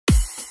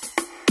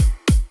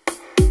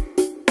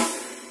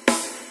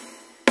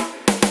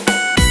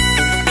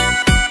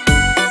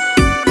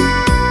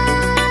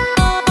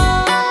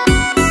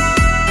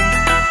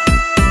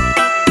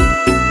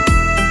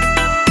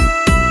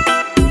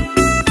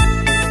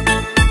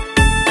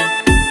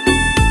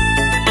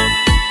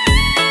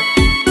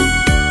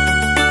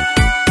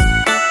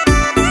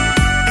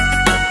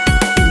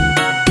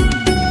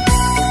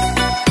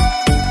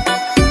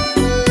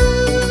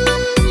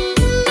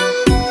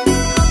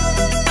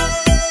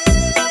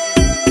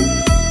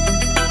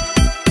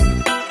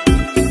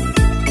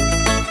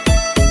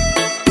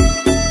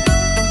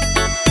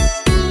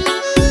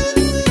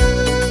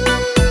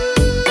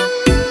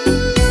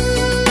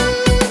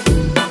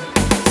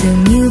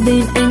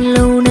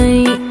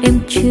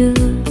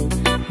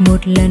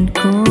một lần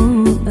có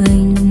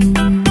anh.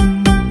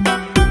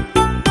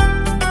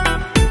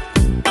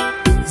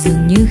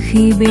 Dường như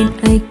khi bên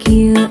ai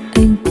kia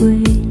anh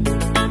quên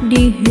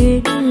đi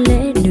hết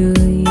lẽ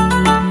đời.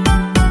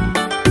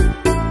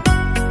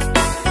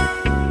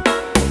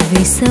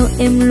 Vì sao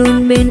em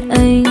luôn bên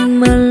anh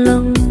mà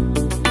lòng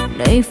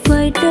lại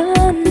phải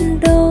đớn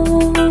đau?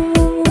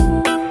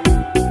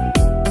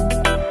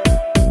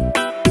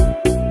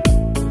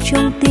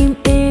 Trong tim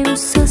em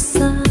xót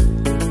xa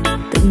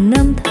từng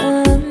năm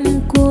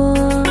tháng qua.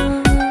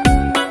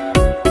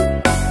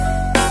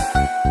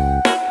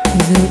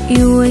 Dù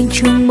yêu anh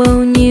trong bao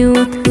nhiêu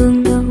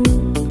thương đau,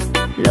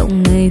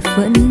 lòng này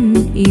vẫn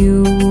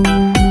yêu.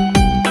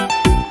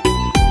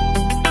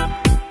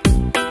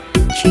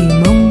 Chỉ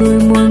mong đôi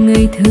môi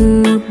ngây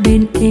thơ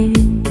bên em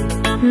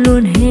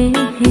luôn hé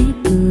hé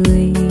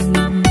cười.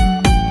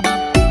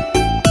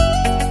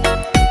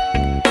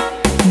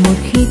 Một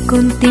khi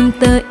con tim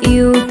ta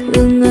yêu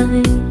thương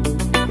ai,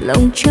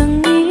 lòng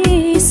chẳng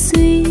nghĩ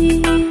suy.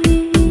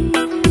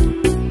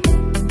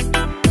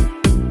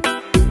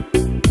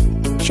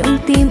 Trong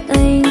tim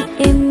anh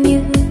em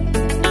như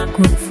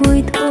cuộc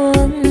vui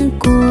thoáng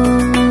qua.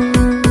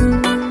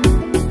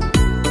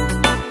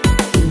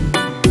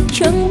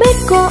 Chẳng biết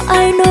có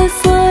ai nói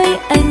với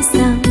anh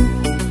rằng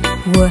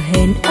vừa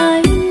hẹn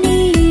ai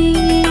đi.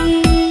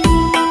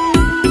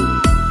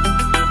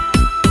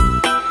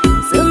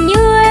 Dường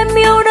như em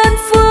yêu đơn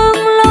phương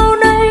lâu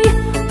nay,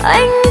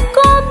 anh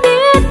có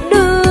biết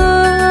được.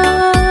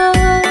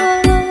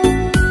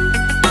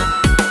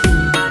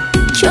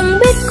 Chẳng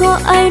biết có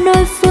ai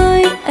nói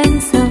với anh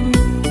rằng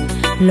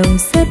lòng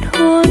rất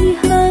hối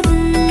hận.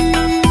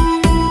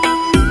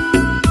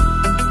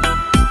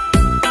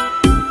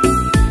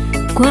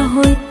 Quá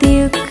hối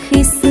tiếc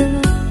khi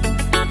xưa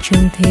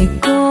chẳng thể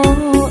có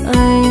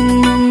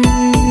anh.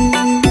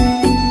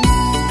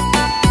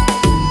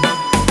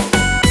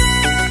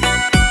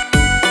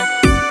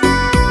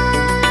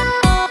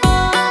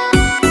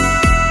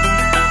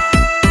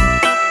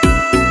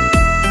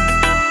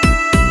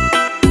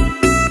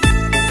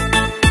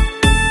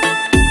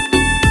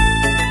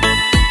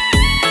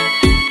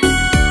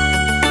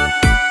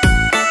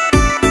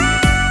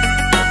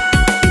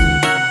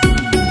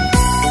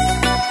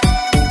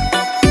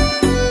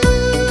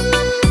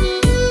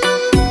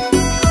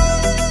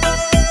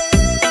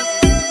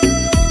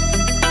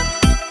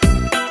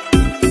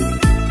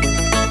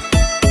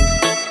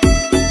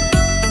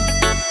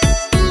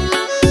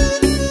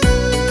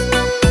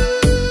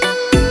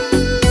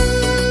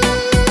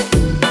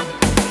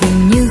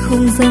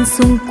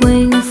 Xung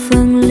quanh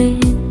vang lên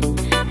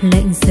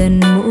lạnh dần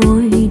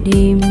mỗi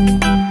đêm.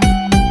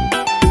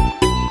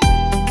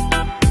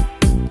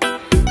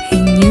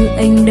 Hình như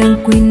anh đang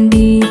quên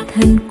đi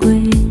thân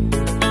quen,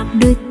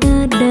 đôi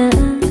ta đã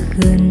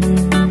gần.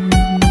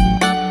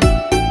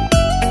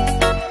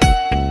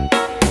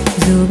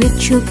 Dù biết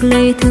chuốc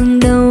lấy thương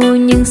đau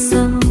nhưng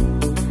sao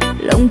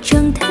lòng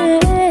chẳng thể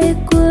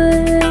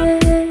quên.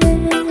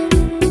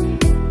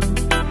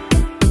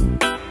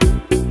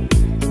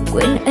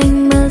 Quên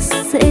anh mà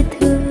dễ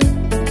thương,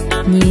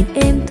 nhìn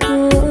em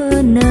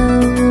thua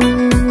nào.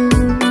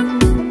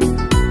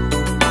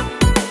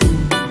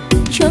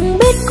 Chẳng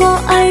biết có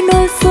ai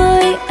nói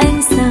với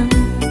anh rằng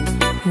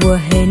vừa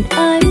hẹn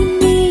ai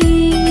đi.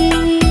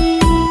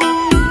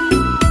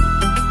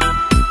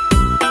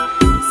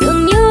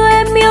 Dường như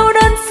em yêu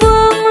đơn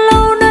phương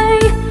lâu nay,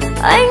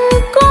 anh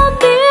có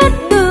biết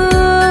được.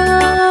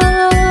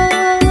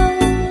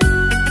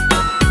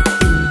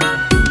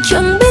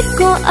 Chẳng biết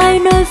có ai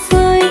nói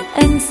với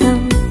anh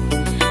rằng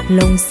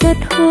lòng rất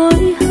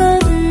hối hận.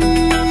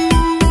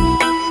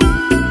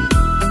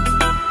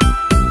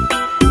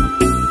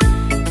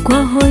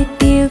 Quá hối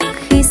tiếc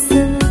khi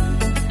xưa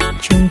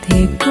chẳng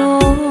thể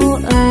có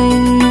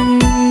anh.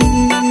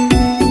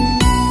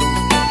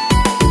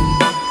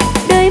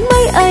 Đời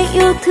mấy ai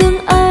yêu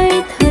thương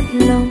ai thật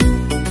lòng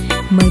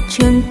mà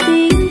chẳng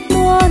tính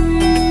toán.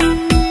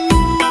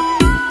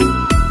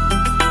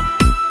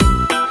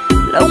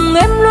 Lòng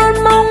em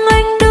luôn mong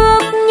anh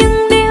được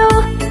những điều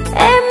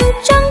em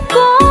chẳng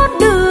có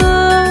được.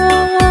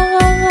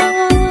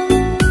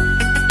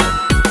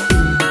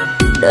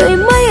 Đời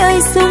mấy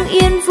ai sống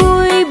yên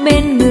vui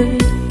bên người,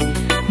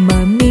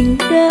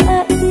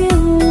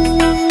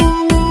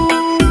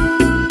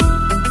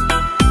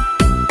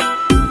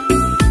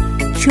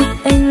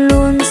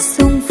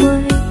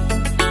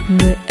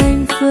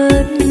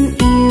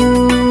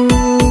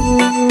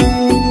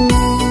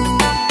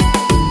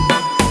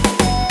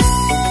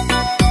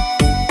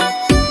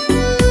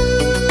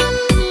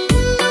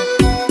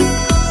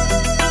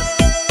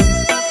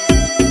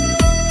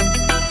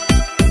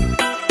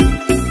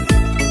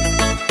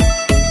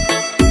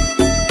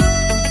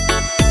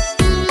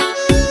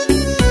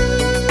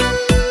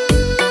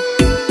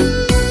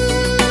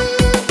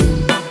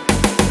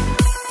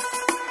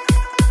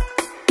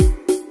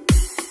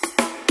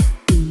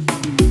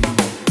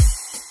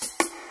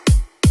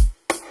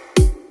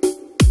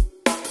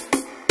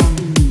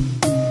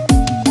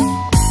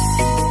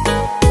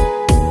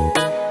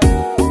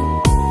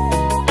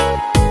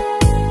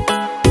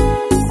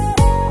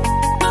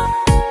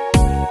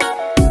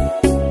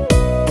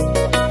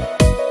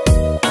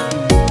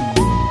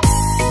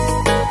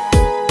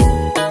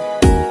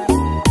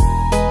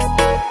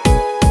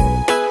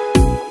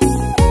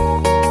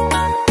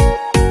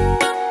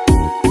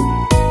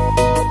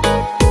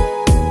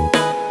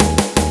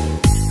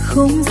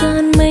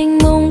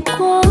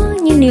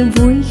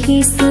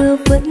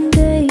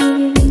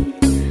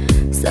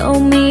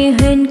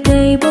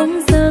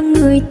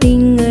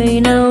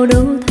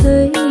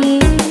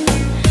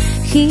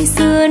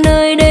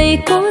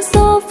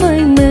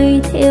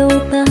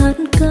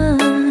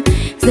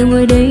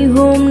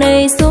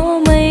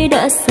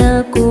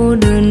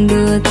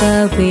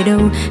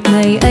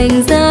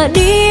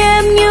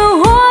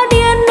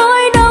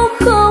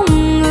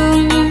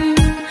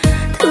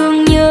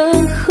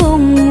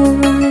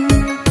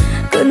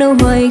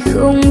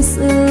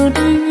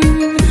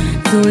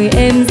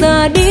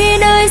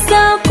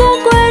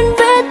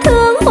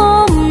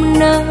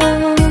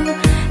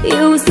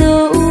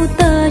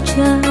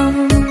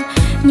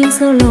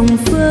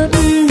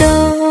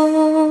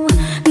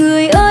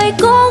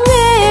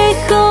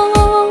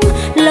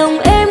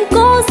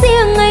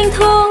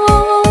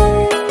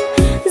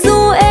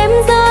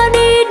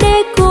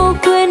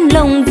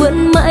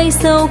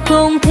 sao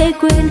không thể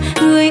quên.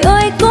 Người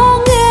ơi có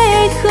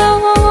nghe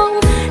không,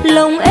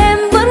 lòng em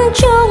vẫn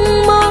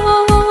trông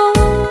mong.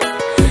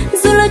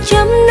 Dù là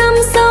trăm năm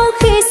sau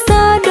khi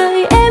xa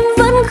đời em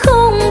vẫn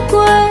không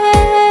quên.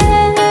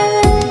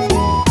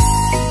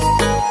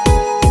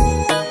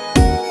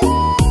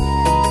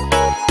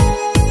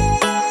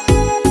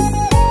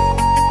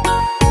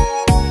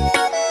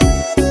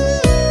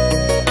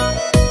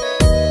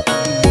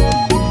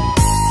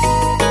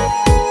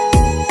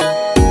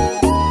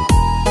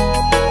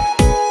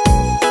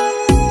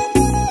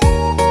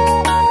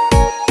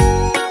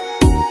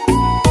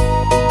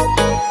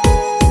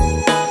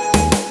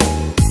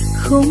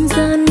 Không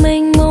gian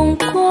mênh mông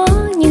quá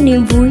nhưng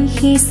niềm vui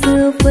khi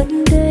xưa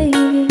vẫn đây.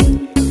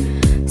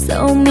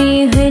 Dạo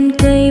mi hên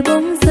cây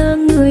bóng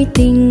dáng người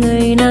tình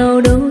ngày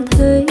nào đâu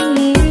thấy.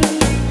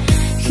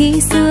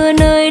 Khi xưa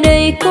nơi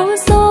đây có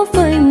gió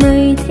phơi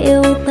mây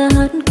theo ta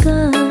hát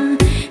ca.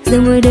 Giờ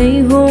ngồi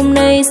đây hôm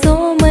nay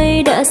gió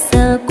mây đã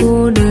xa,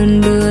 cô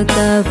đơn đưa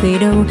ta về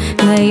đâu.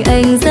 Ngày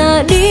anh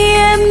ra đi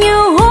em như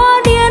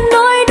hoa điên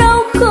nỗi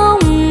đau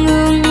không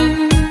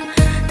ngừng.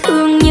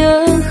 Thương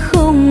nhớ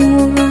không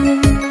nguôi,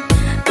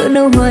 cơn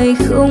đau hoài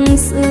không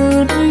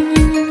dứt.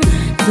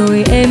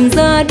 Rồi em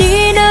ra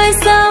đi nơi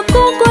xa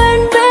cố quên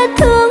vết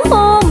thương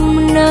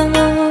hôm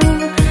nào.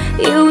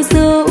 Yêu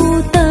dấu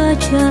ta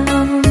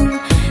chào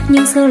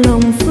nhưng sao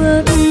lòng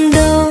vẫn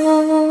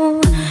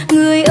đau.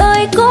 Người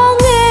ơi có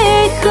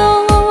nghe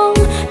không,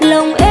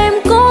 lòng em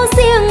có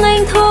riêng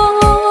anh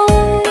thôi.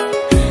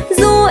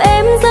 Dù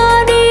em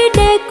ra đi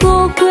để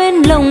cô quên,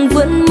 lòng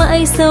vẫn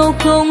mãi sao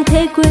không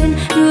thể quên.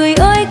 Người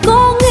ơi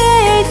có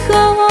nghe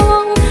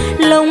không,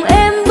 lòng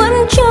em vẫn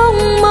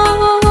trông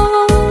mong.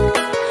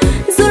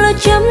 Dù là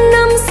trăm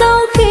năm sau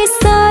khi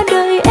xa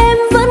đời em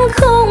vẫn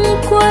không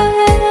quên.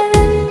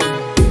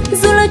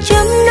 Dù là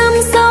trăm năm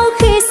sau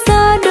khi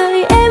xa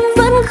đời em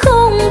vẫn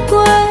không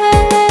quên.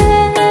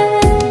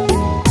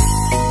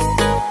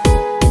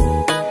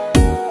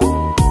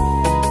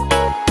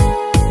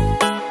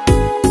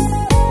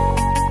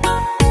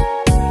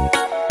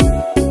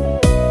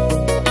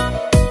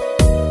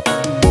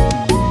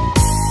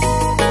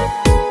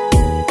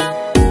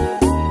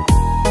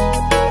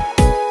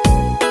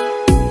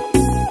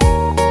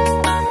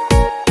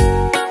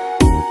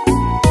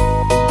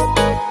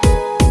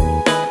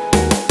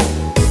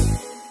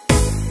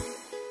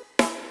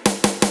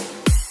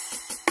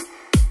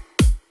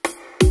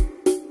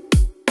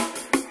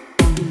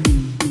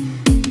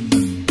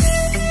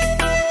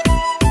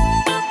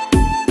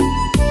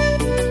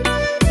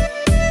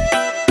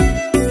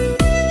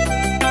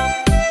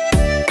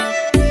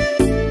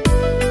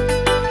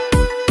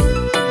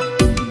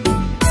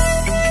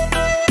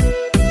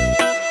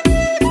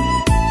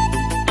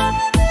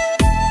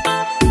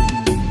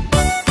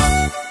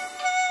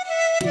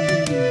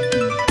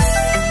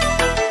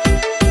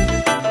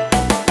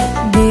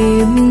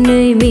 Đêm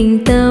nay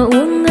mình ta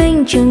uống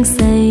anh trăng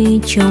say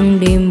trong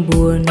đêm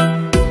buồn.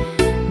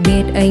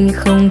 Biết anh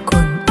không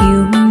còn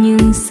yêu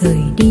nhưng rời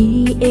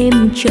đi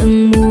em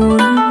chẳng muốn.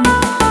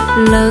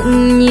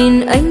 Lặng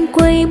nhìn anh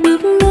quay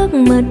bước nước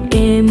mắt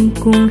em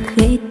cũng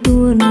khẽ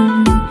tuôn.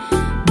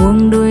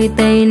 Buông đôi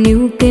tay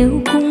níu kéo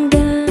cũng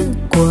đã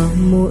qua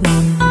muộn.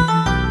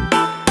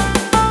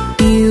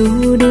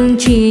 Yêu đương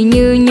chỉ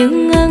như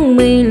những áng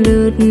mây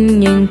lướt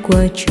nhanh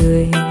qua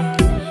trời.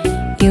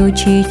 Yêu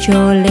chỉ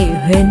cho lệ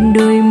hoen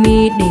đôi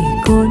mi để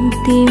con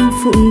tim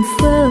phụng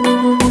phơ.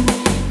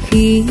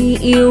 Khi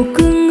yêu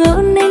cứ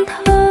ngỡ nên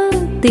thơ,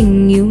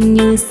 tình yêu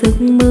như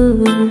giấc mơ.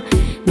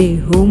 Để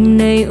hôm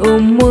nay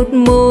ôm một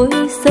mối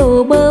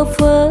sầu bơ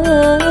phơ.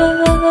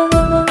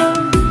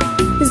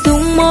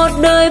 Dùng một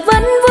đời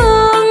vấn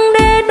vương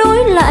để đổi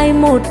lại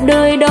một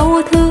đời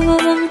đau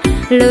thương.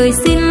 Lời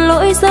xin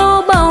lỗi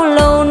do bao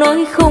lâu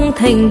nói không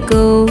thành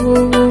câu.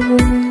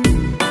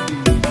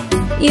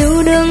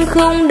 Yêu đương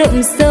không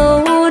đậm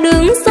sâu,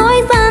 đừng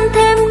dối gian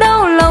thêm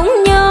đau lòng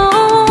nhau.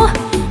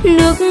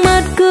 Nước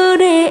mắt cứ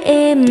để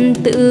em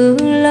tự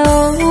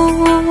lau.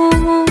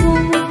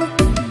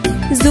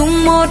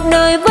 Dùng một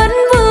đời vấn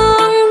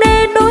vương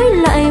để đổi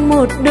lại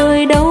một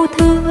đời đau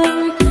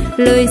thương.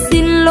 Lời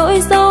xin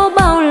lỗi do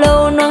bao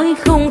lâu nói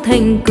không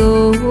thành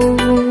câu.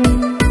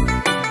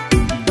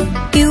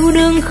 Yêu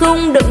đương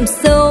không đậm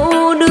sâu,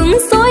 đừng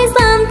dối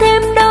gian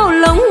thêm đau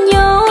lòng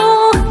nhau.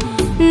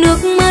 Nước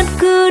mắt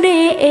cứ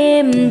để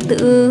em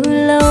tự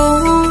lau.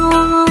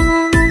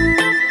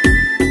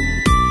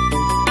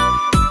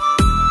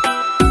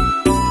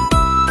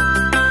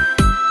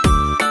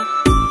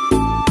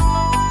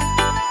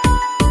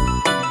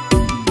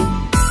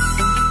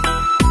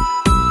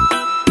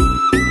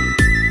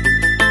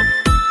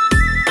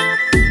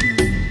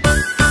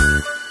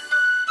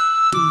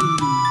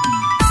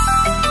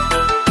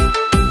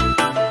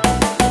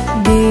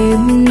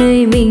 Đêm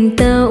nay mình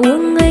ta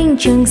uống anh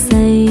trăng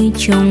say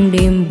trong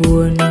đêm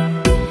buồn.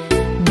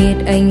 Biết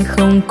anh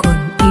không còn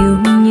yêu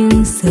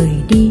nhưng rời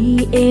đi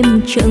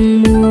em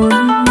chẳng muốn.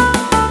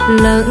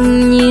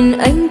 Lặng nhìn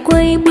anh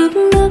quay bước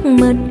nước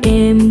mắt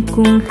em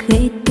cũng khẽ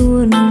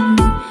tuôn.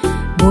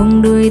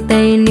 Buông đôi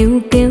tay níu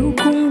kéo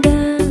cũng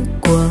đã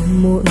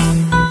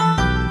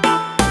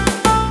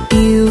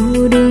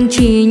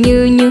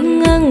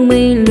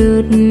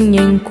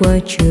qua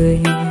trời.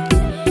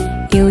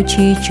 Yêu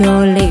chi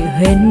cho lệ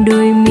hoen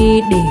đôi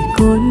mi để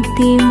con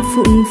tim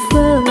vụn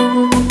vỡ.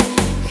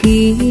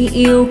 Khi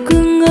yêu cứ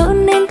ngỡ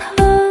nên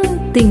thơ,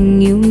 tình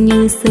yêu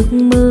như giấc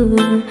mơ,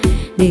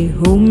 để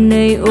hôm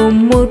nay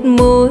ôm một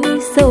mối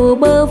sầu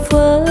bơ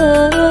vơ.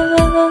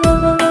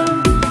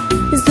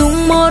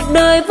 Dùng một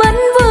đời vấn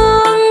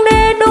vương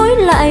để đổi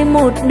lại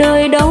một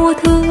đời đau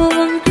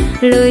thương.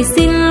 Lời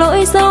xin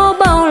lỗi do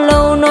bao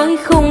lâu nói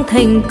không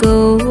thành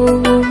câu.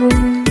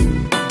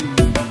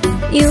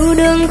 Yêu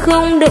đương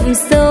không đậm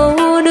sâu,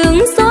 đừng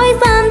dối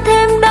gian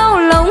thêm đau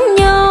lòng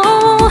nhau.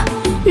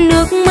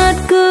 Nước mắt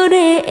cứ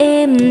để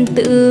em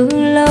tự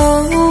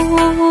lau.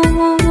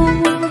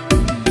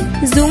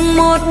 Dùng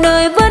một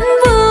đời vấn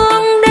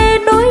vương để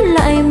đổi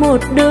lại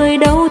một đời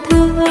đau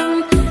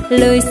thương.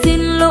 Lời xin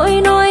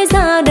lỗi nói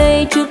ra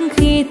đây trước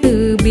khi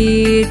từ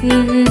biệt.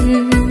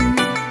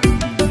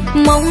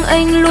 Mong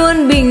anh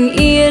luôn bình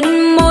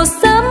yên, một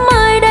sớm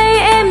mai đây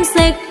em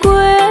sẽ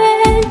quên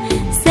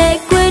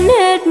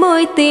hết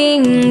mối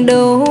tình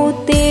đầu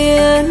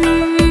tiên.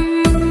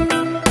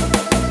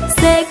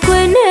 Sẽ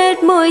quên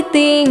hết mối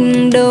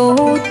tình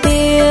đầu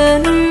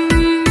tiên.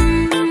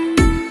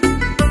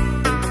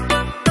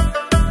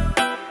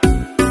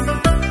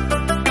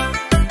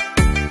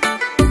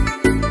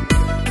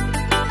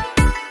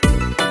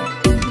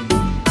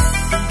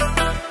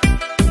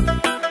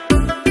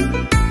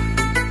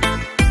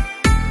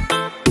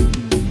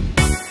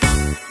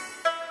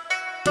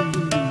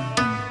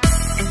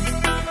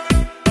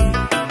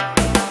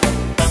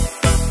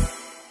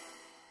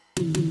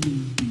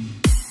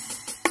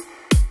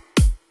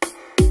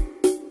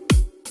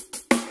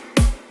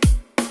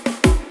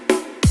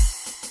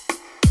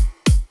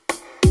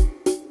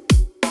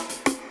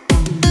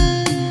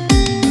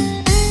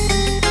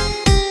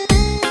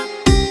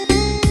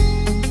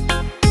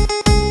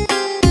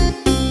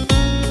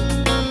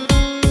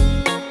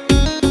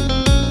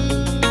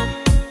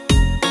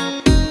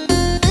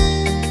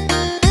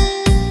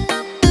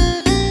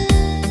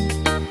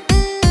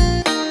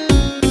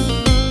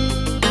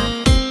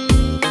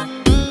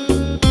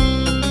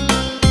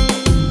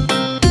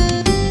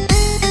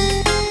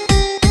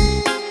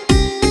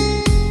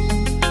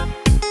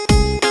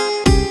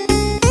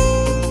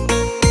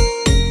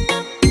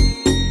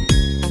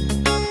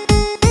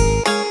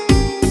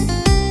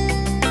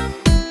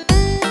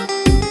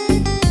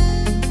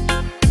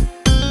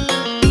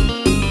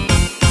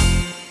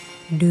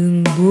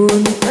 Đừng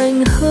buồn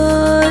anh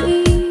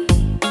hỡi,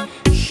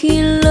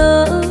 khi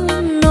lỡ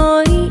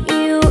nói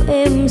yêu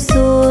em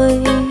rồi.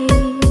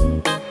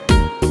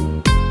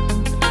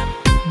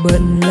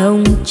 Bận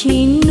lòng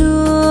chi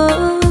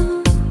nữa,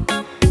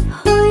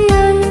 hỡi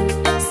anh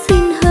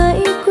xin hãy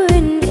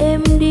quên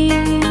em đi.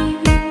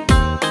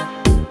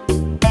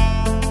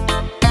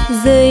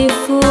 Giây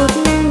phút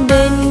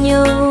bên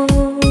nhau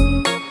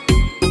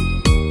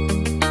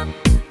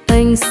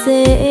anh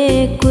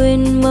sẽ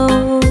quên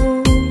mau.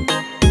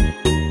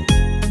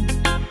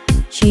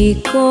 Chỉ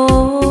có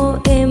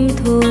em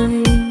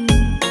thôi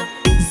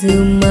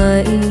giữ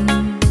mãi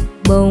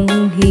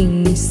bóng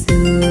hình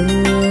xưa.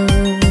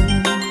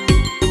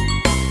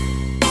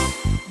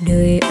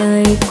 Đời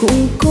ai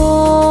cũng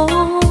có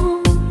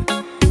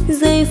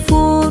giây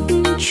phút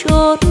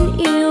chót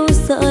yêu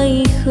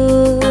dại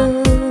khờ,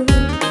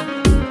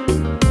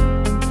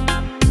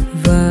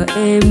 và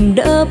em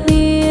đã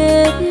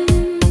biết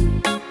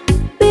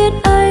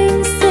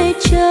anh sẽ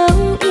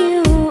chẳng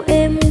yêu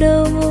em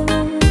đâu.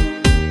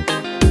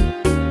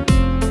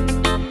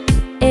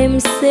 Em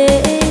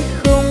sẽ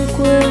không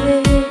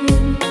quên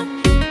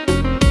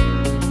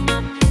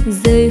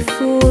giây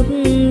phút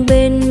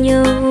bên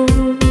nhau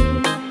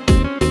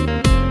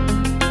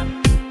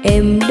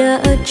em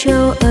đã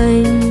trao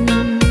anh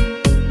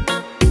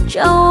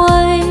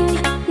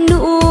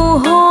nụ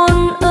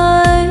hôn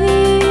ấy.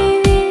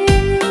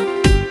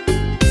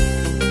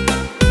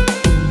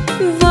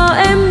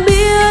 Và em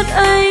biết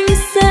anh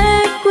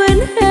sẽ quên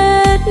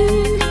hết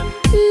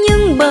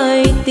những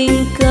bài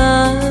tình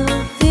ca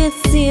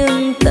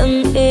riêng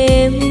tặng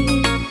em.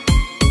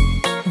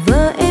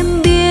 Và em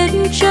biết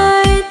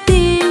trái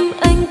tim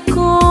anh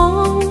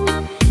có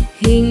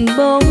hình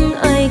bóng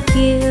ai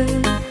kia,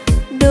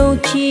 đâu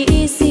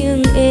chỉ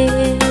riêng em.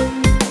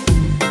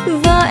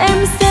 Và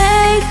em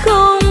sẽ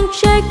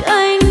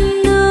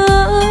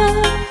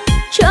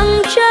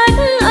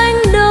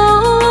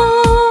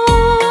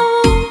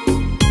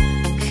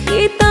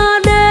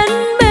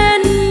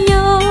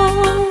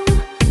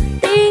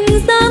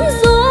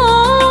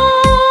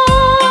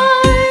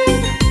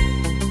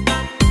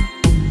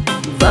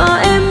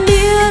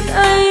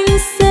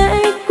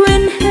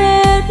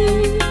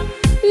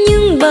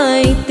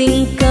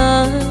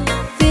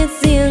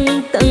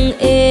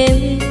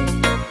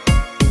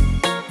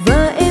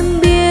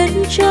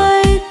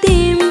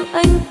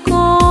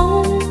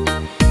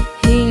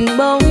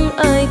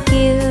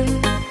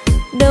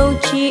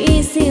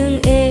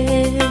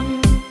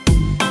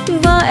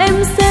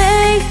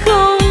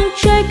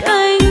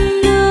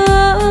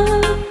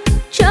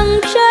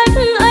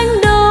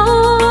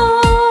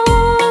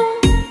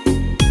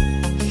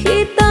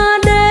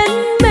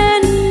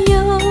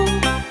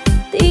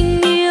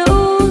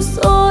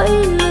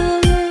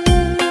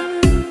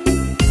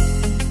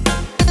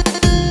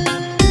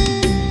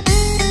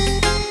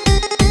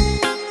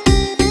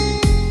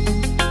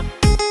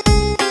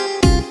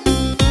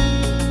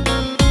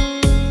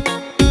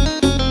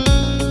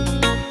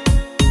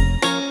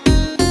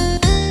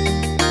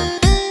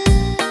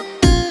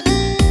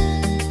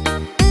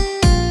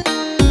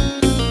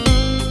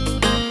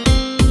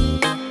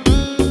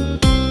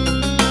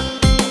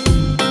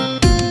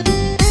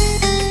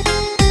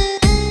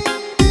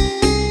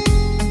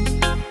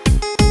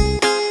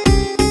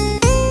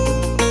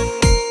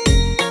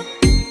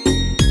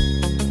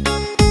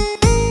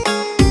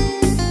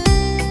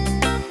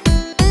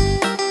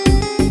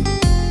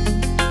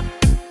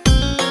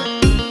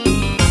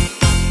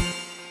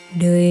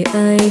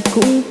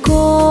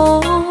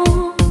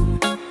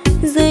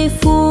giây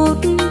phút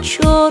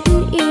chót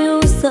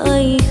yêu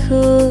dại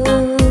khờ.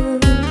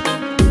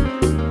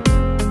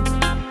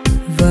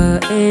 Và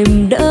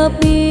em đã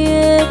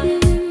biết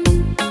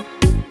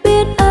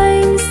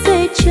anh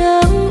sẽ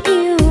chẳng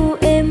yêu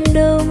em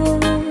đâu.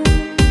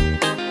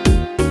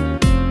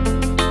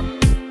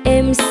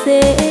 Em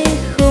sẽ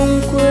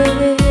không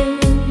quên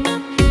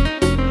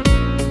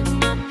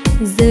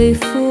giây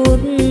phút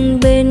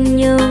bên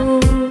nhau.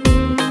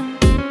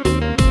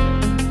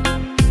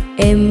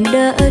 Em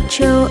đã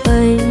trao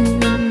anh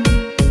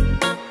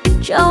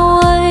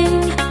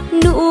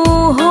nụ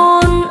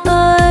hôn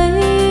ấy.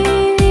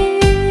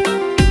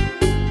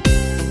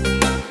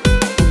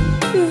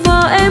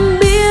 Và em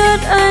biết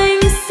anh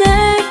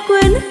sẽ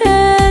quên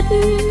hết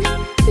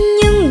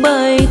những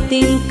bài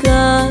tình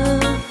ca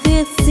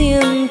viết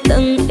riêng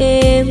tặng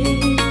em.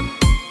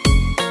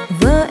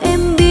 Và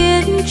em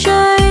biết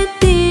trái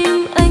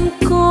tim anh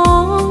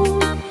có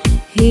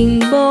hình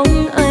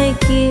bóng ai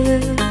kia,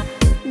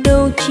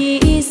 đâu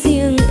chỉ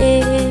riêng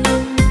em.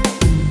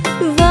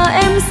 Và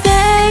em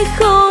sẽ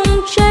không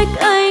trách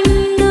anh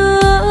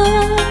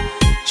nữa,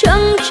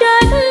 chẳng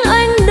trách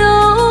anh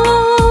đâu.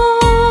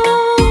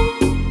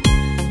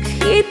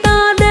 Khi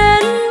ta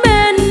đến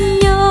bên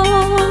nhau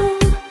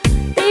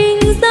tình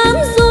giăng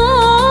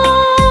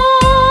dối.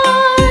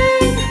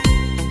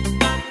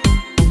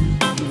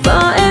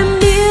 Và em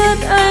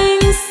biết anh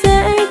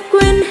sẽ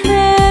quên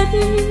hết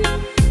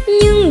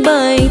những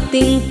bài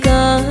tình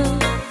ca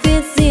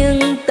viết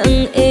riêng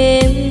tặng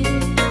em.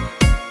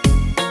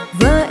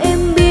 Và em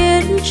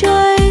biết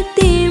trái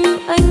tim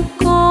anh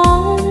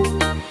có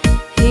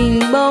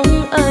hình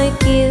bóng ai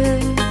kia,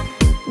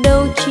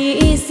 đâu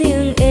chỉ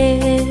riêng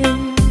em.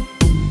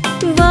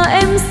 Và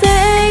em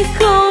sẽ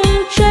không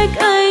trách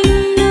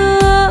anh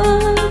nữa,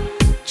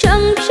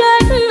 chẳng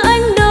trách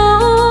anh đâu.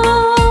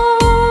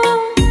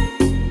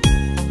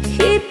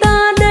 Khi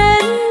ta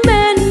đến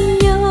bên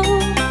nhau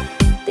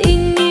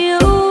tình yêu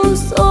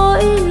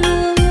dối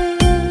lừa.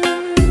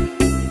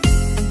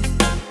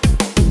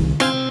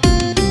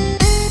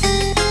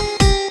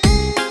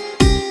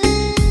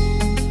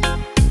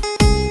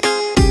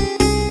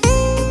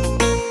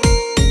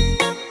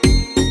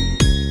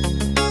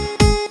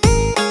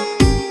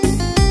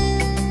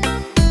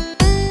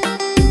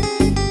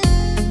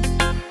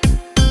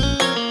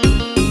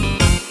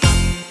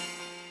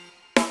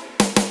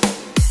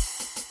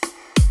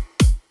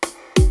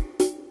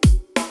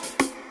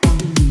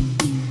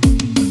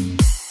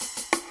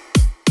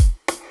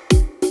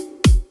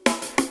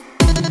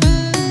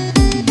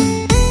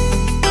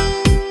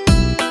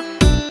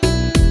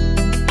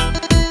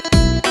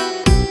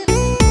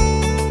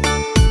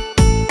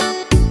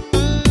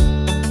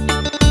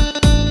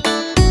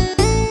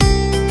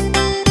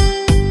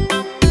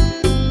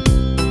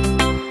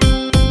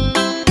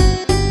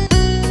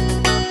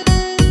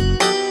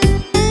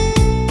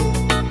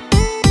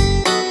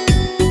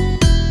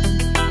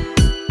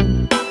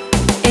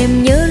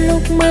 Em nhớ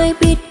lúc mới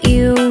biết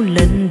yêu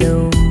lần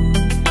đầu,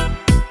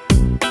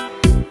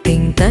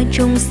 tình ta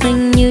trong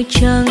xanh như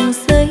trang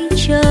giấy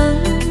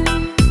trắng.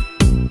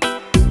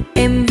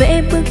 Em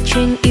vẽ bức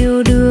tranh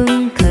yêu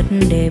đương thật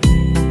đẹp,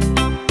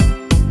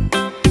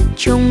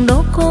 trong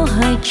đó có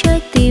hai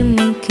trái tim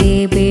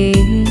kề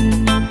bên.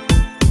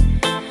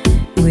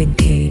 Nguyện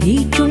thể đi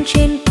chung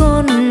trên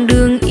con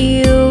đường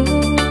yêu,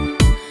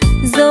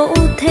 dẫu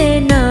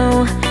thế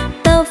nào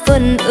ta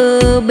vẫn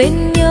ở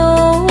bên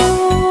nhau.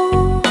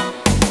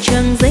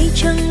 Trang giấy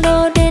trắng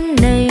đó đến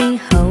nay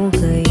hao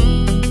gầy,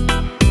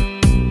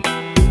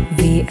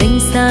 vì anh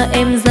xa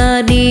em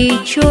ra đi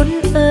chốn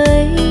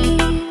ấy.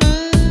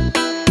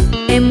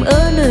 Em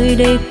ở nơi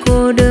đây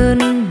cô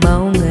đơn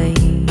bao ngày,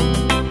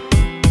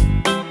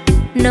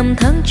 năm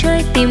tháng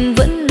trái tim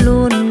vẫn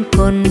luôn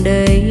còn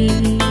đây.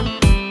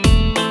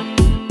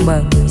 Mà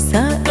người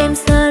xa em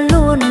xa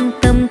luôn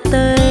tầm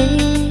tay,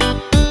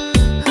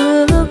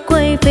 hứa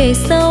quay về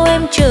sao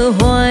em chờ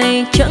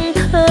hoài chẳng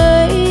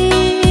thấy.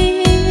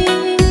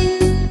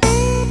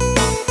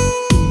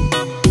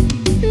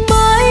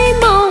 Mãi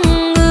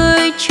mong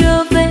người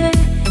trở về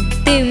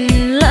tìm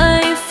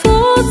lại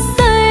phút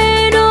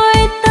giây đôi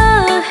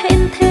ta hẹn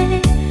thề,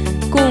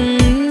 cùng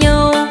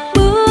nhau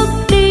bước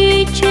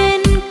đi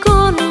trên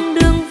con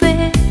đường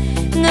về.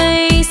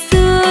 Ngày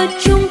xưa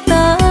chúng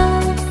ta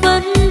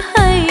vẫn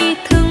hay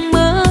thường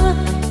mơ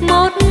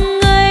một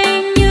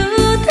ngày như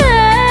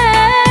thế.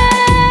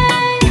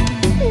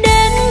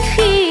 Đến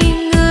khi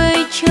người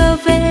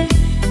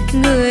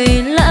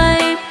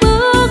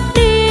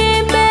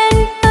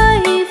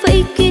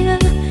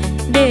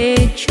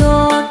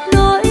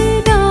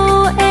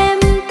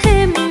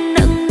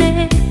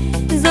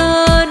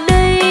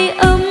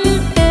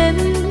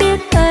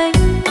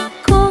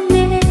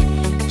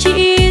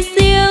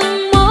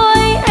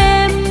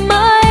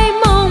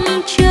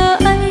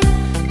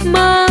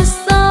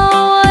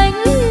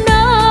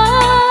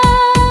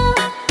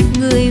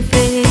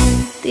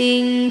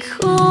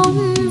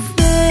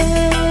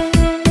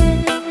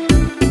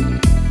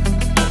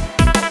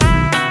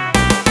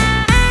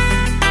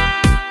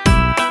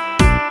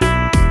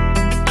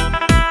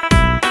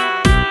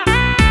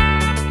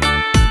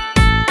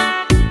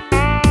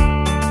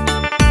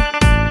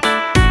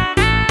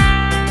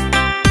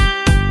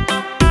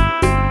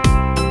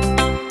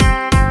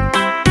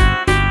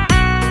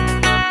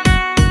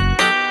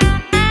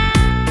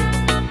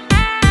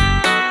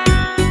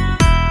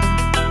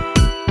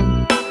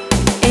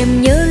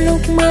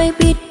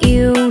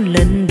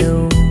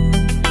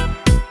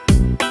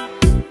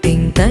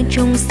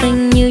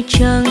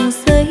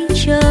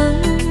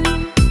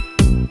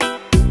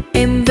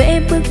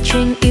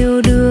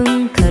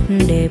thật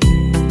đẹp,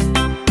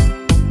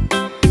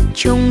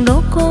 trong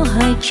đó có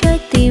hai trái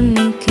tim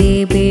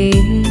kề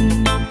bên.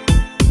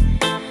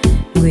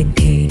 Nguyện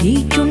thề đi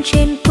chung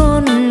trên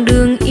con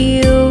đường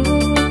yêu,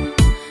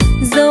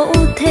 dẫu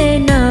thế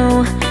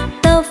nào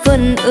ta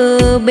vẫn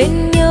ở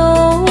bên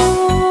nhau.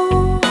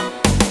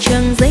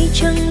 Trang giấy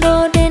trắng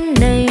đó đến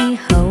nay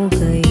hao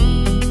gầy,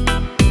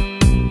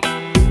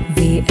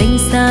 vì anh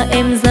xa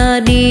em ra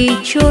đi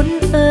chốn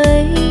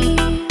ấy.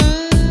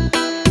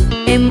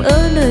 Em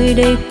ở nơi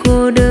đây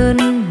cô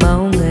đơn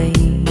bao ngày,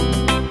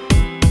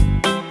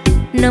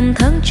 năm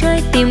tháng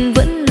trái tim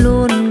vẫn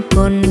luôn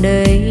còn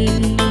đây.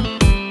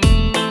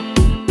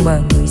 Mà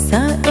người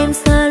xa em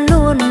xa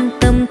luôn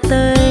tầm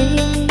tay,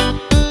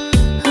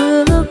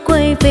 hứa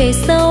quay về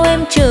sao em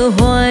chờ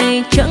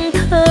hoài chẳng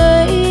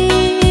thấy.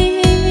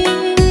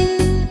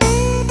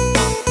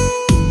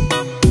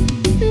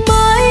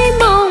 Mãi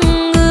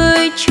mong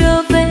người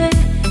trở về,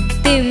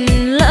 tìm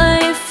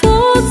lại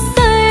phút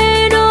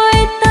giây đôi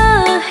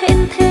ta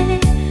hẹn thề,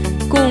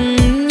 cùng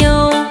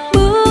nhau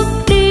bước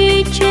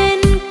đi trên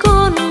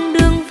con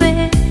đường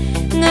về.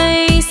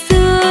 Ngày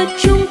xưa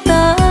chúng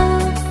ta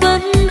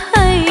vẫn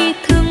hay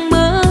thường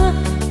mơ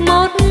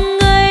một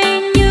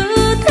ngày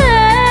như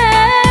thế.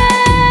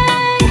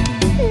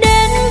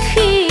 Đến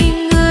khi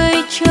người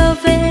trở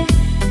về,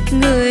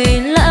 người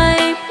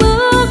lại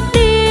bước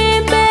đi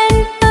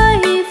bên ai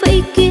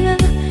vậy kia,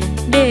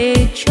 để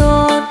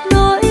cho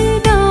nỗi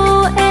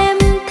đau em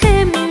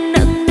thêm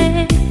nặng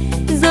nề.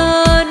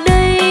 Giờ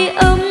đây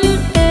ấm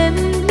em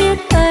biết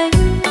anh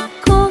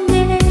có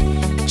nghe,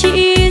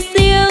 chỉ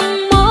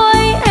riêng mỗi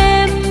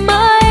em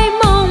mãi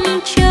mong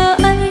chờ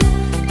anh.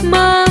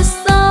 Mà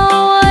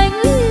sao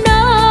anh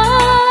đã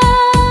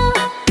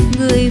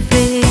người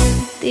về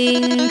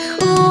tình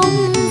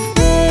không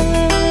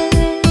về.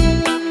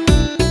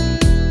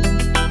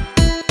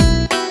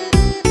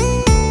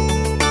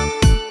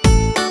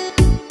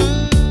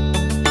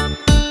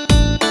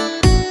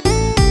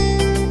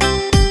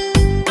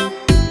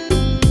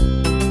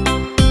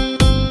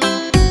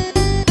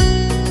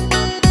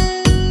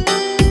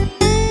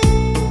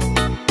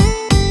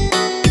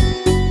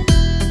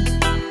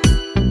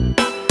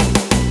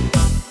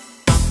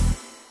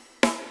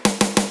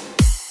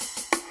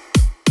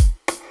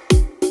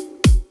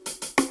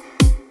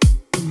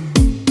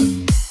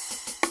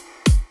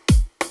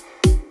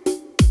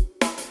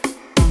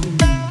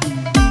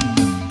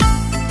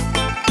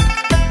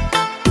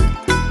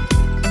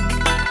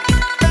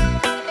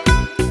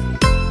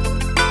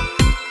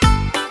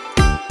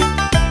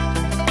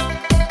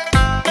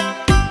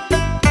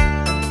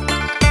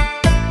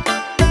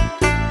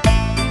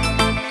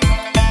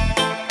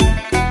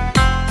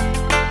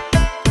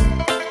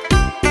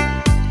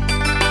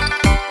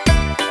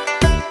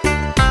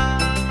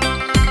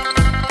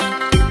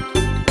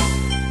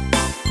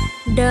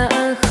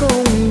 Đã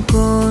không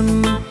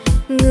còn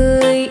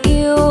người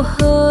yêu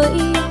hỡi,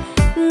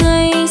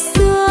 ngày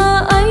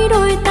xưa ấy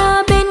đôi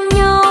ta bên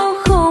nhau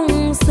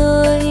không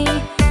rời.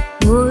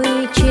 Ngồi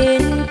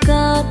trên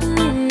cát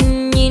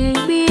nhìn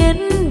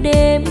biển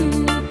đêm,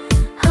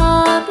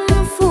 hát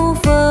vu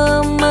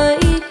vơ mấy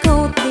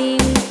câu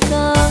tình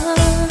ca.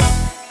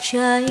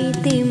 Trái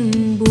tim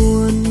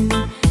buồn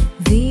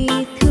vì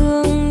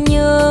thương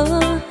nhớ,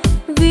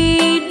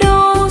 vì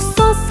đau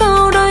xót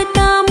sao đôi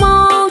ta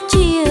mau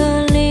chia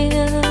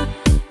lìa.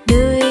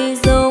 Đời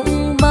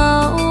rộng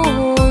bao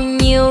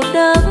nhiều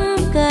đắng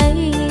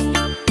cay,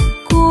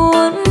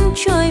 cuốn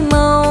trôi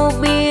màu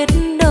biết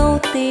đâu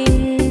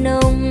tình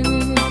nồng.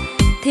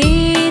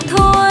 Thì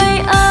thôi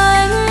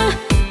anh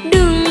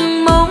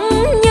đừng mong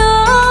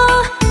nhớ,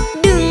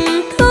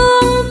 đừng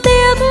thương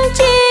tiếc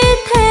chi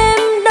thêm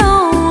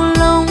đau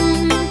lòng.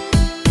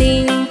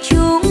 Tình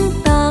chúng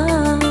ta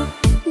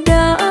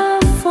đã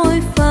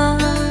phôi pha,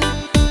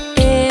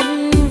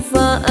 em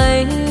và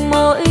anh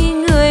mỗi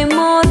người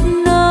một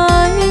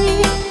nơi.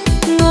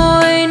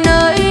 Ngồi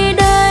nơi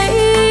đây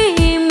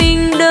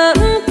mình đỡ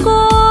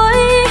cối,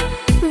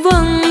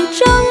 vầng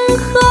trăng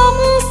không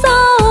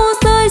sao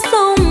rơi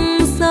sông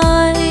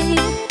dài.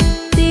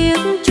 Tiếc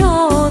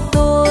cho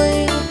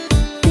tôi,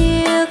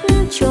 tiếc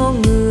cho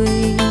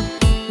người,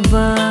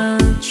 và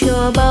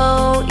cho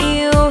bao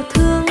yêu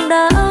thương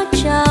đã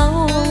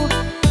trao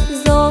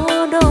gió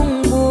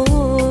đông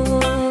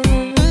buồn.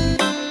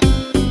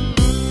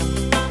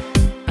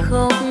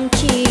 Không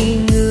chỉ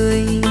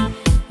người,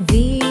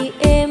 vì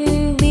em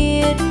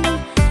biết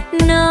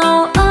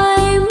nào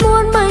ai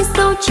muốn mai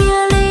sau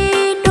chia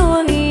ly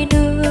đôi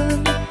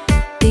đường.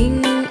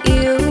 Tình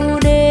yêu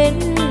đến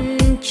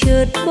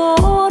chợt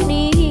bỏ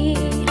đi,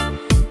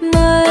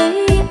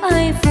 mấy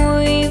ai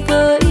vui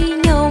với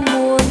nhau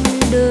muôn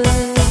đời.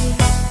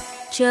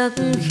 Chắc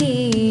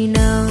khi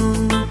nào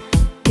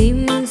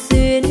tìm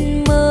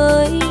duyên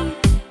mới,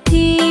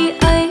 thì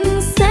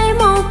anh sẽ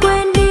mau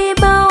quên đi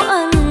bao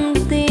ân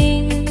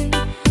tình.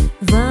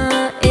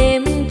 Và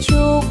em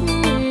chúc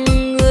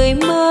người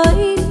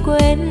mới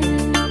quen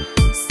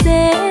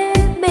sẽ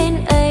bên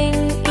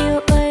anh, yêu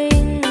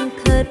anh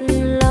thật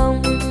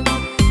lòng.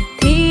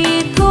 Thì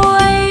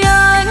thôi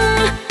anh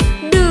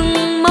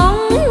đừng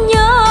mong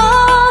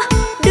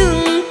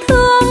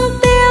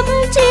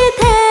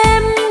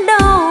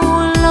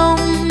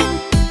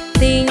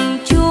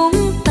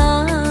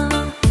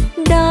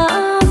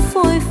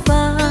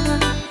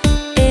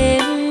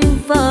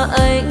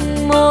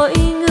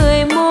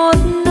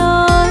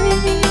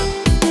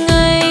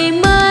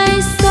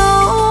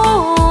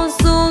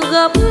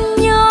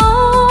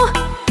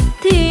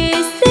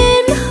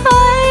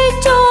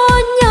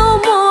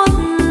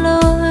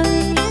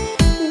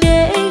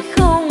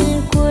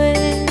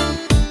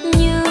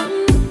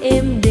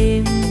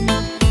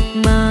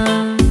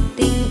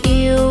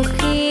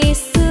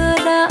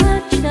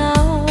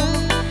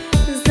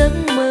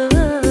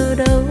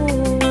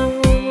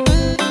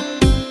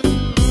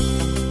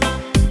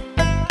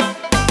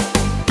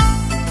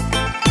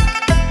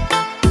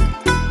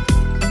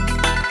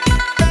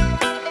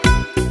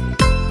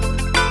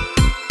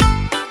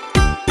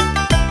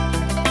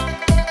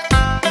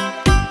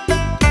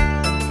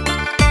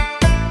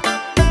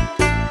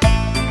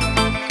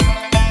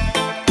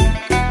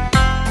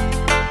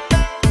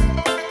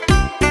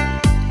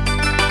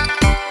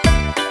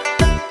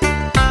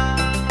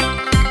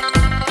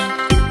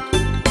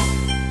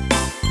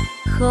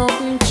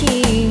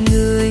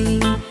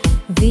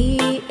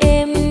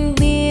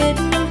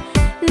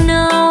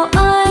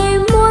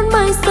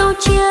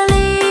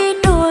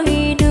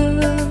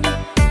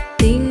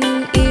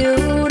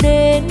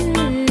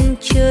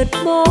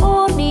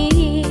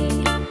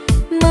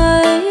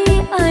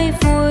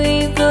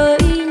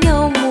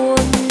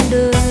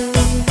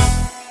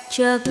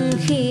Chắc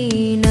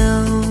khi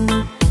nào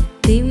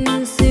tìm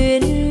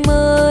duyên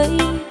mới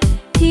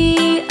thì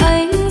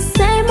anh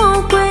sẽ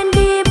mau quên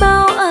đi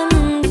bao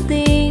ân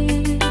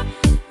tình,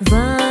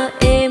 và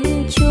em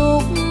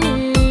chúc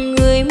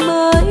người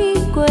mới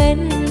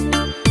quen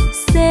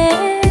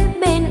sẽ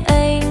bên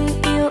anh,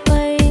 yêu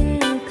anh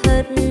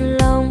thật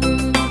lòng.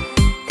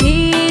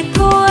 Thì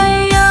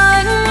thôi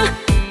anh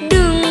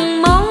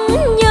đừng mong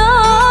nhớ,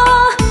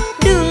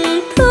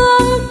 đừng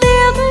thương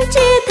tiếc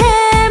chi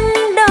thêm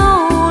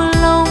đau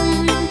lòng.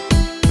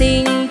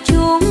 Tình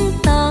chúng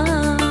ta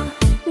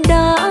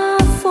đã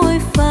phôi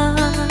pha,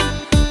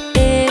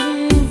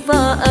 em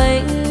và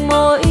anh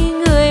mỗi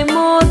người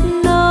một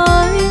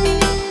nơi.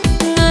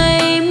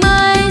 Ngày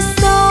mai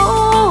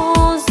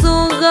sau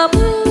dù gặp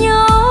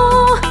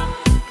nhau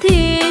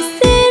thì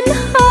xin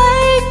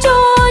hãy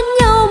cho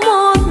nhau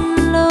một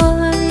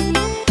lời,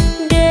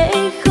 để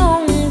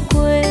không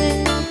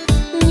quên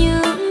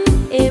những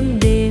êm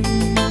đềm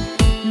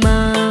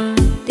mà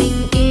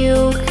tình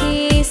yêu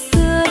khi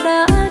xưa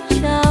đã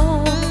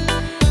trao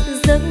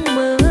giấc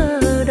mơ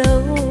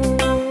đầu.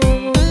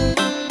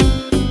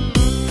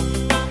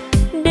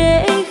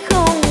 Để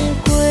không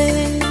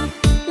quên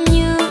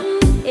những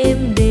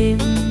êm đềm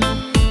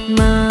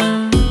mà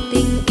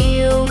tình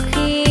yêu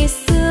khi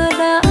xưa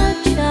đã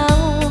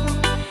trao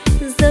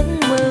giấc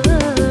mơ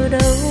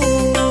đầu.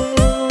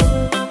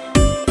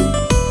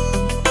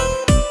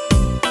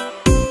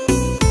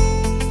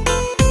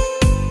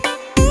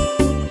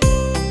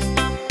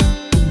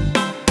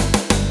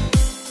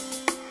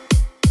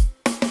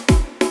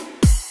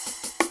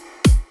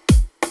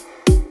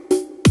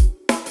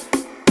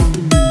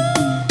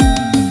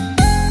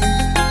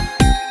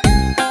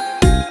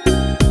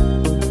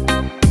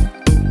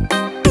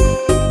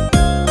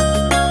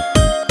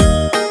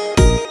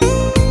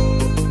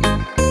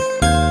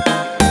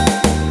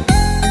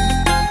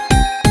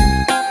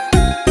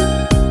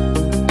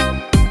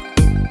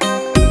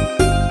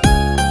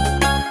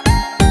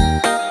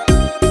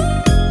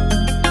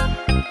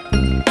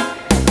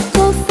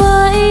 Có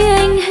phải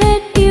anh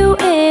hết yêu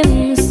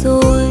em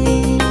rồi?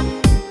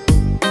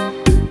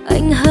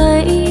 Anh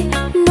hãy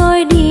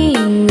nói đi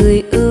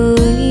người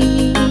ơi.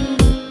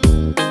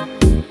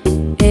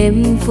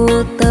 Em vô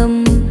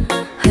tâm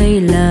hay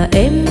là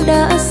em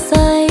đã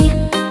sai,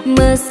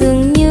 mà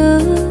dường như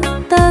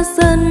ta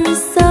dần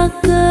xa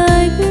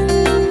cách.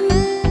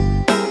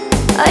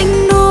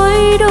 Anh nói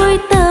đôi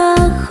ta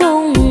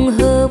không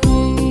hợp,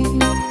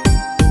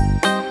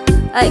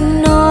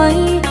 anh nói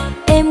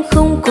em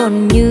không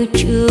còn như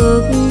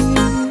trước.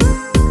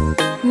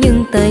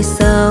 Nhưng tại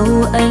sao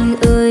anh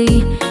ơi,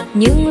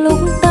 những lúc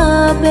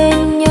ta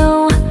bên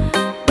nhau,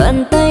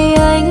 bàn tay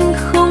anh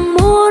không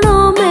muốn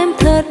ôm em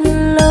thật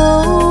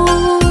lâu.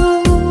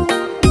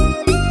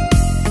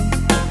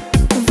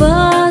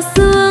 Và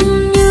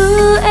dường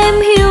như em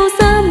hiểu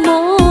ra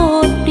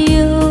một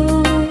điều,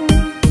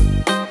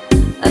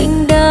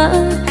 anh đã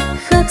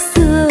khác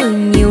xưa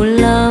nhiều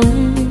lắm.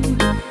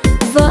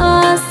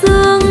 Và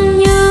dường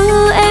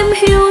như em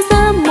hiểu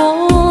ra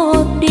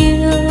một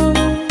điều,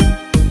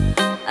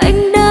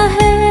 anh đã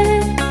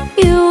hết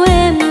yêu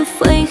em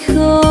phải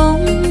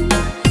không?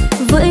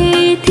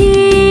 Vậy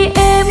thì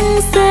em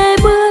sẽ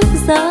bước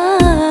ra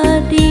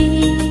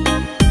đi,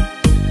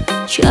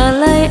 trả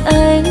lại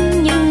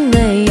anh những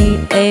ngày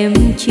em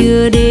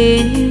chưa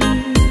đến.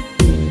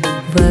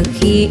 Và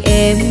khi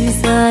em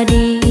ra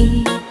đi,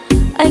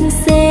 anh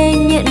sẽ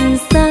nhận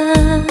ra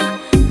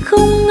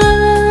không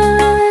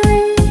ai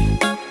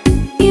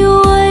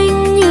yêu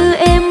anh như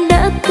em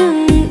đã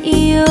từng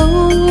yêu.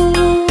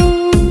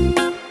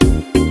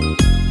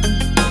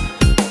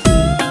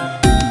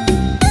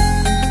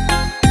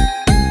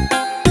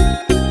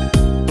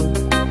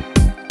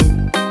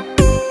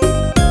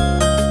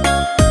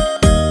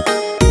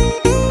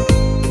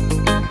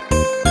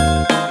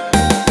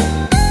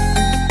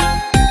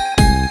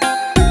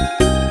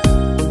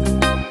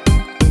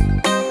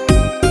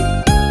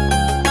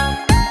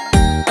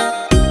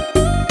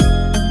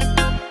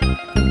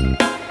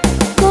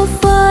 Có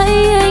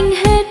phải anh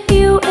hết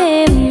yêu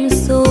em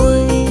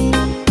rồi?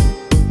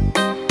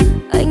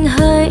 Anh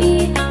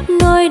hãy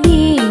nói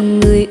đi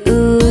người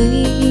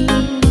ơi.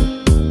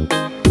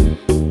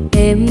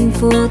 Em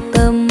vô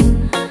tâm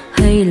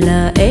hay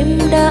là em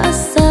đã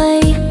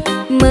sai,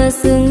 mà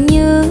dường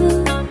như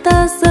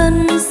ta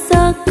dần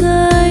xa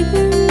cách.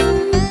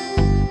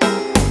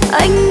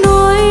 Anh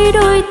nói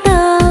đôi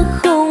ta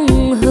không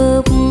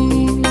hợp,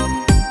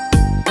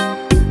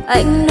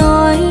 anh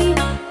nói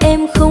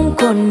em không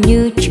còn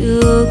như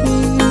trước.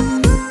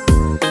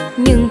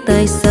 Nhưng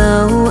tại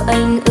sao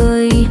anh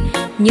ơi,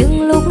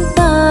 những lúc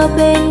ta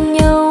bên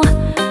nhau,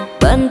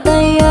 bàn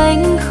tay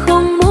anh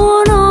không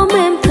muốn ôm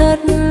em thật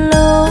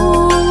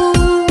lâu.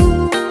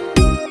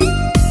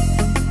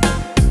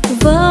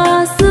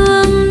 Và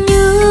dường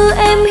như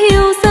em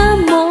hiểu ra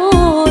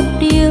một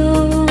điều,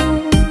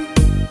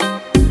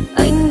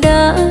 anh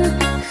đã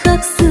khác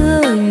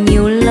xưa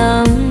nhiều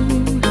lắm.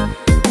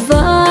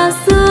 Và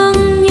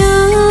dường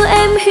như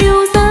em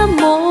hiểu ra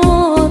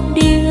một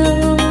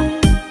điều,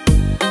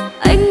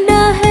 anh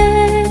đã hết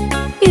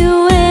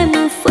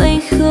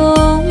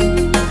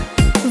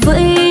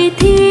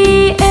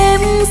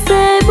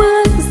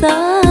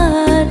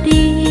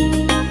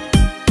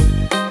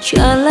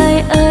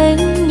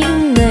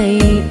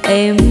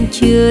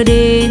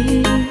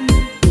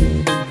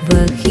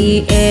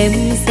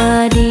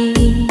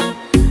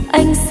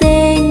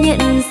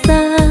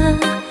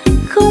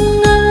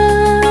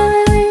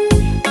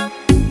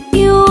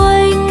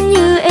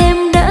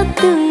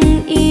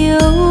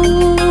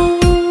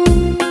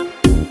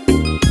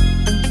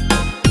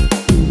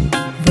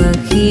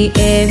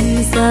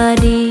em ra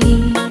đi,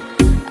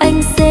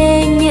 anh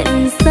sẽ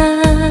nhận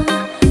ra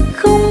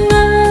không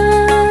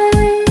ai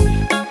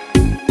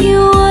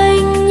yêu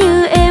anh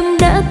như em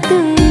đã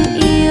từng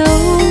yêu.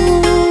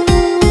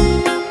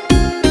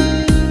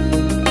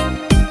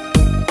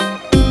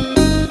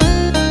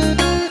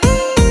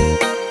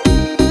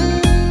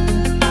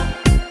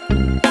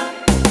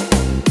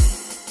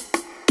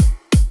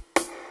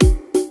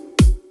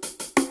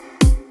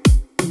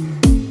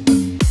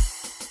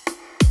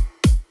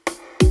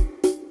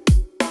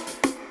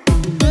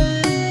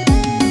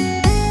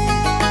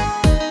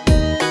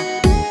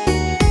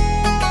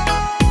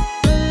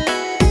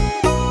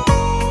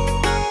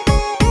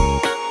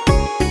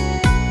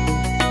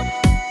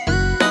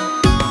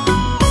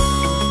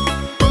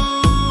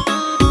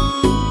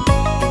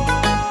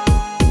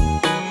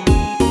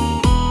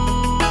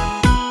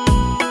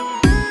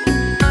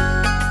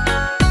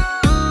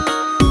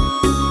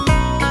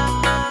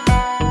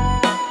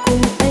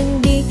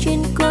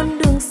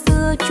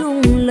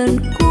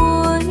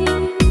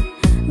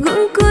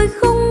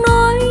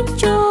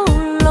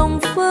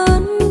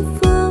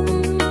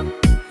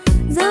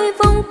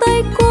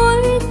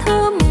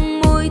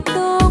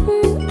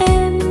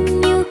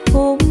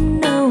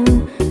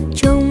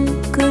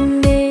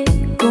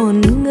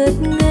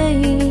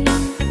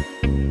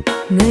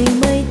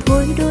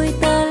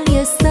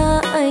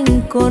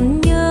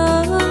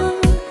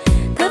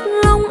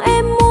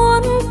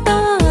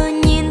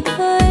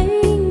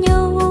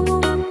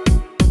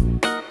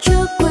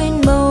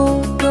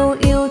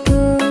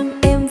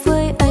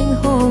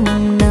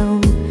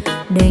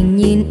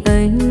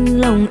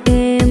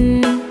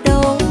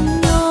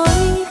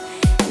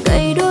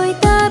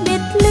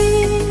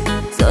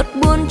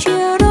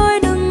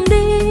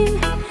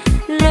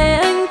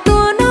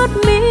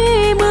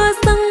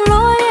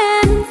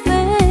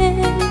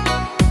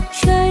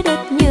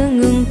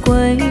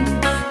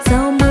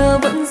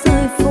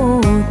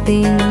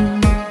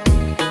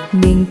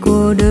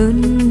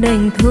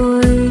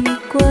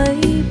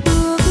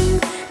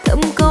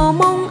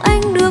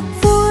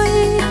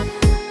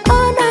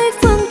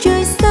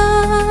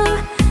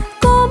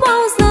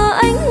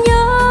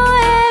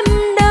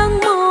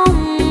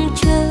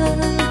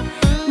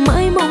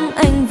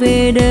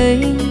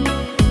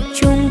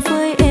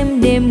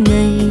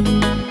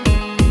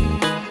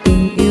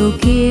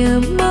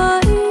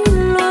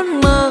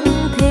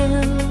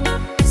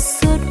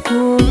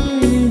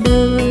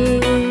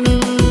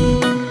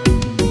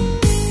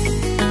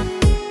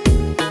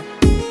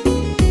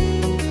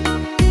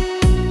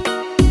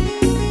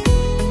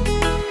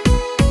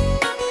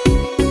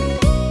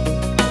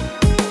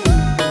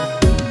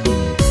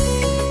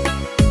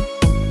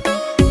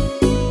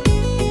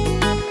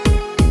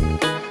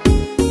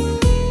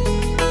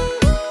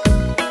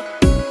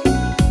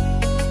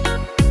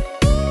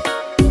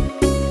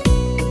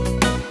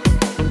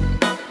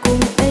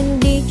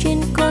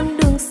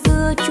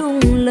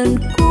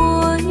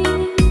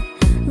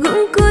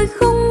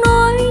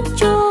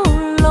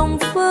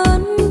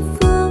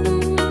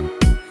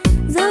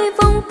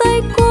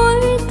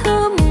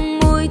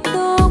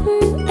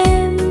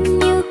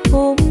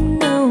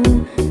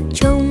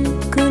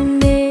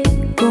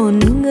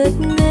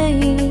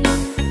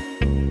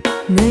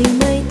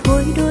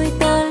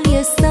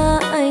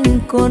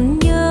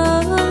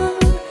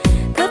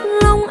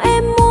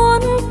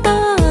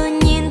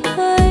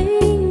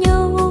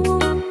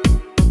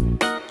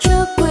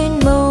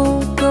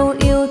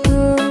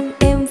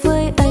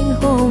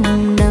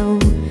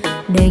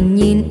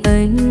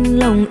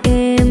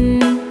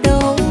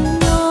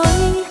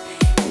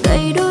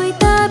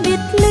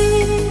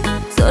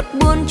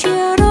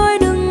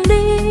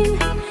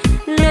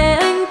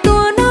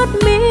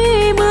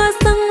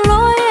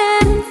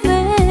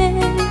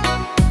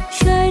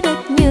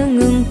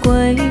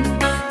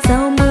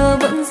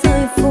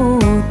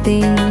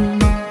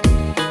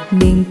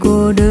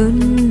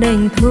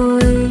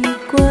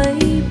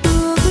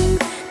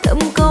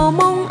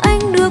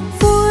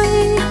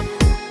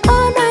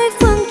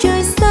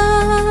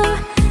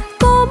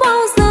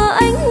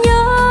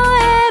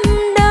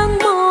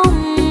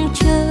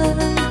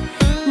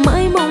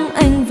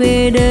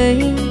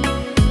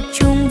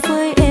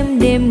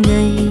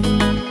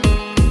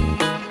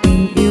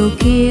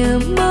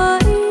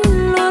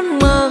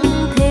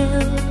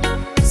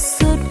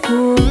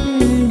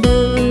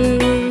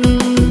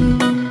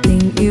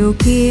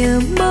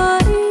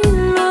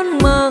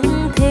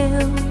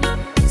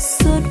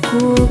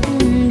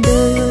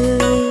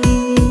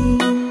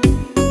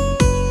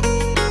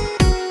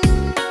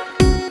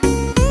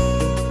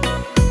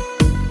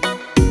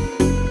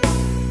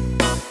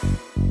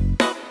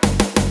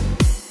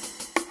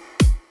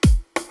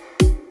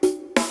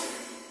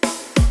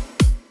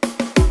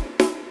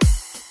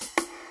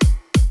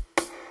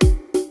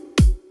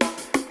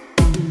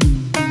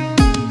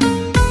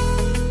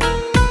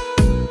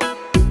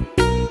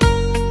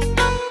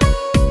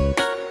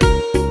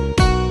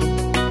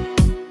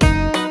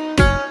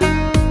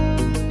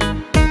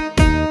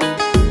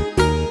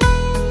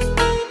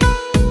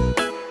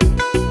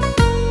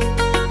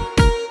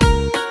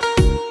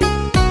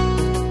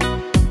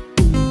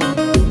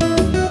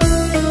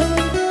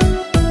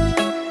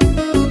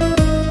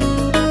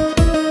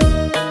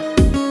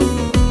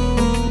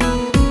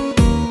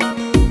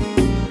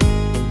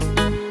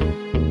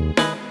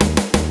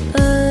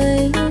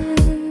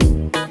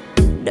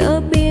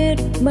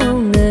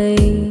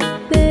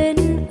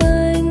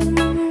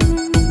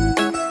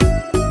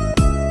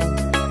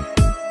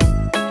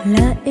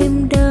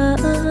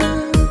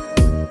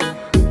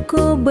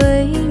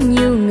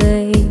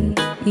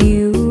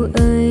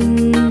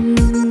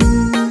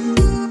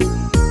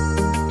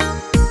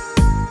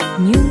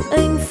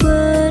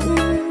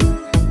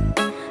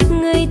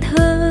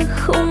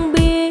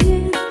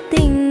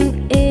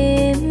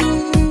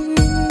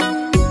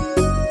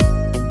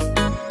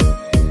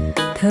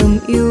 thầm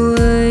yêu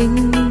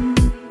anh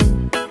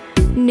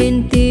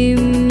nên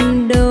tim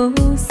đâu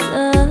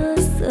xa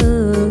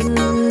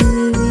rời.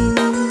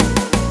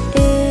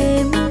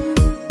 Em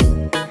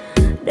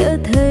đã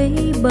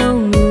thấy bao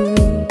người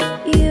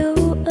yêu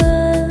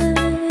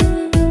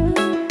anh,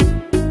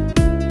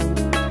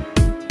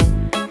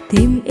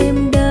 tim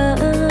em đã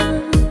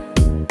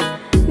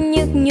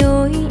nhức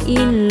nhối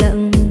yên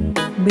lặng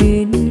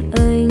bên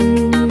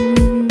anh.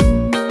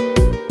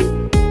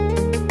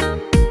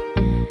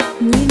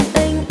 Nhìn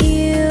anh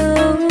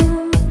yêu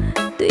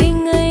tuy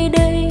ngày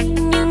đây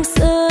nhưng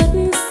rất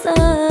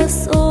xa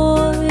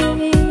xôi,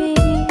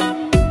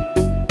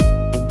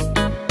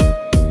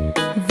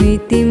 vì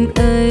tim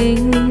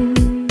anh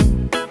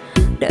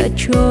đã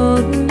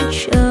chốn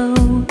trao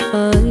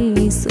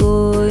ai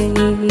rồi.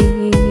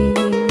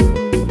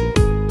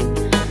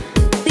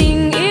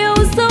 Tình yêu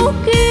dấu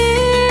kín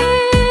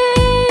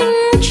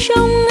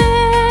trong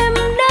em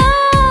đã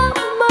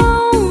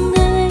bao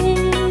ngày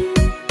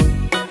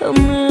thầm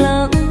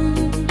lặng,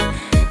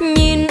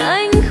 nhìn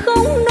anh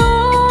không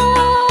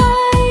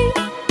nói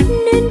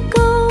nên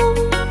câu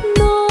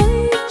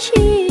nói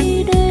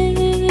chi đây.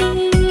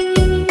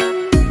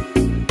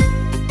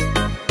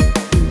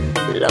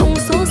 Lòng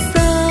xót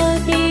xa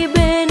đi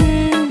bên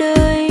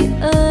đời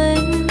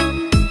anh,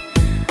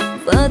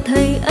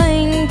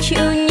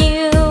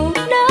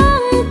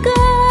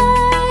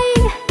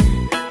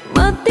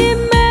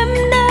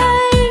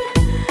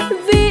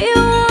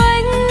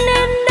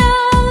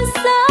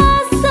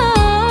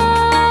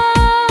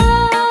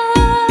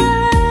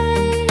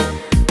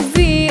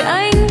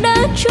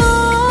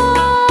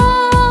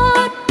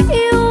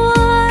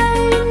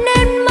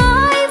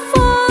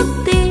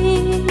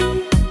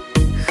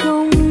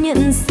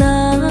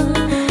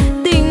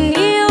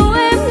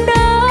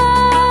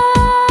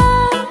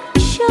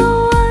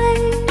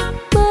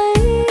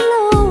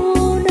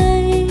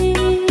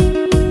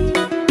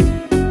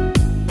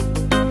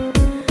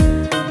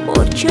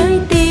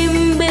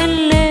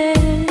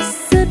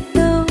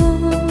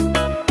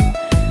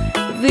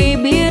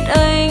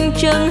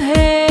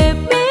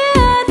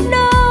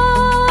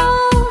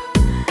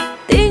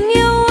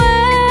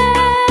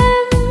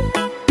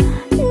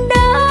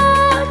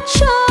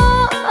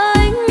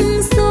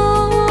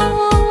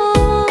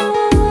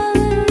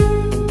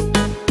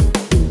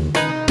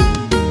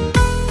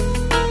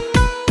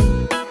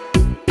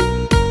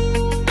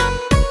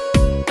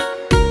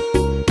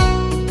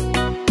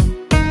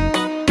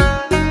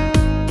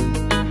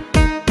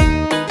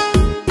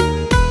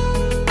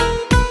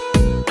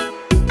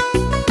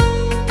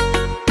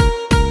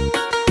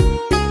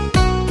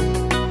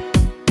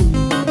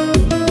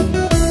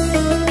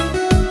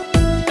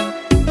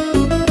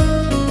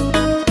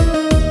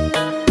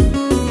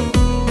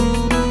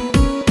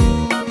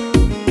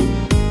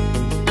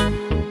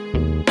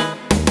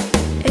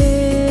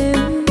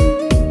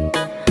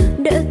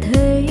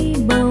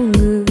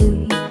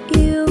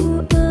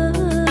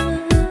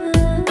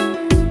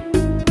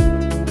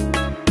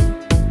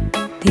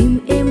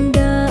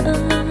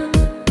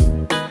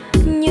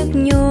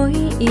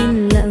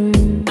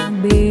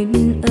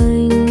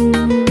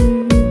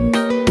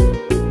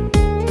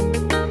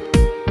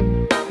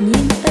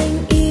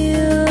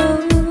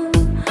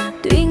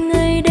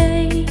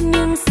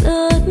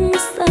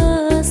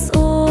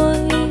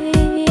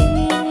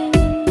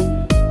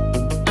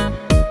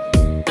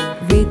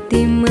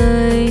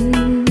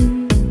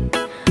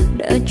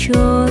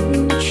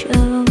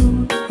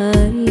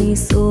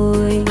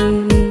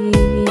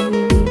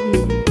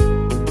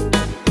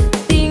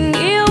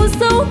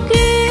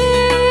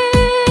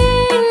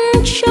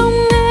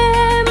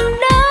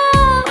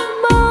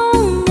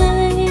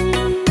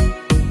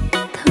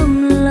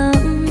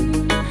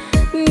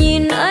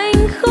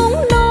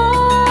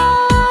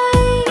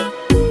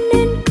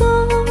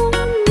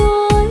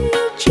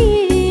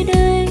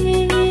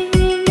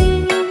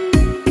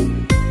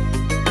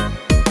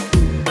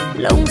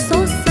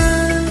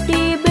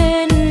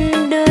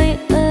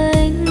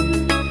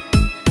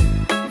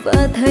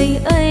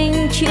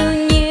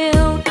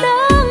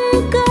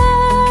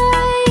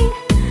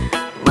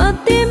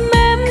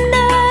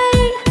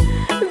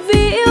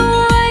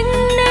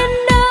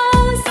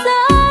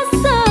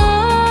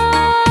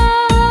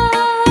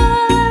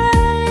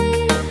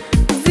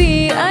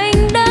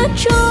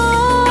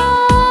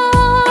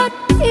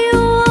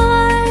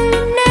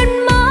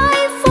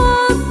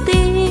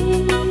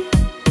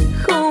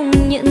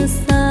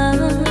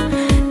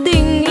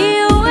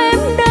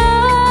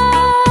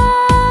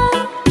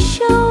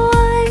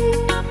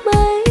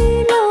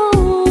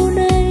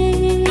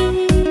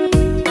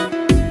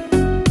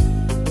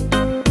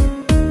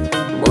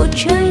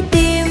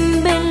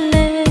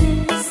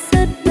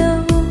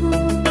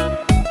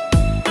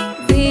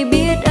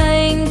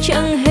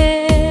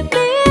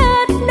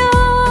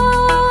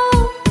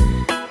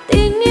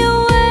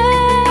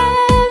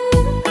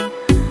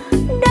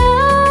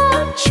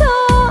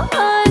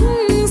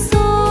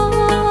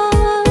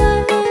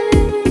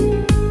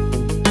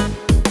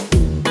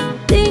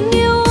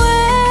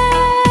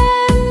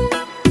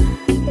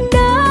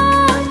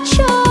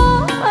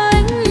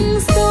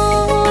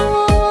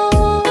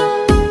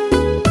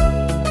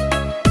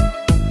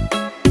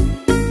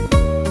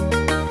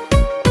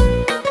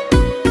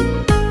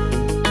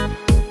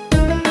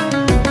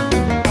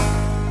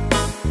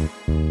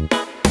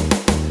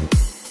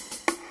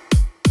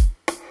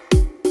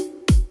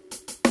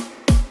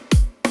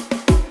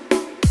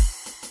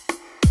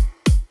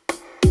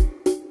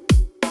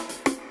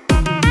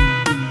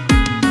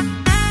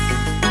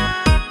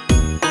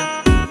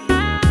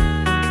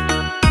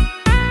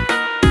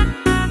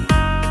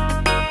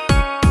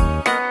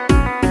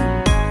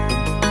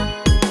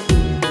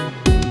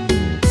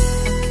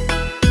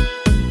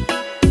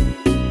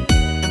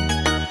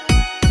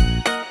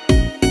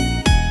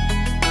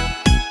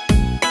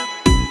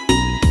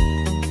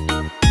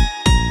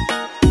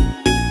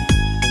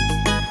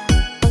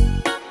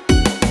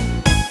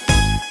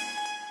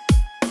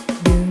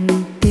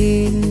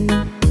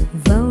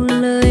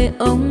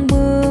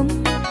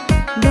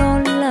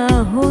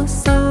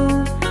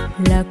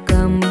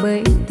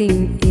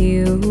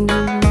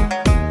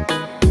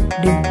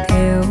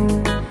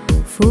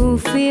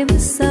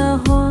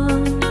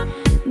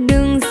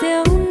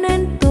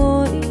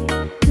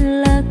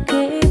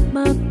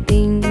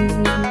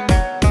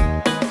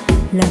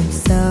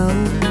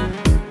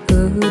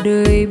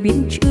 đời biết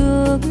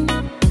trước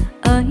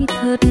ai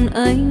thật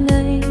ai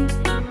ngây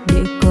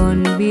để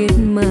còn biết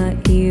mà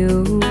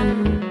yêu.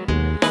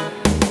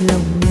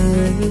 Lòng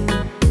người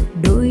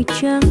đôi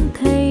trắng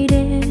thay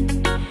đen,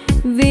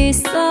 vì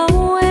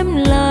sao em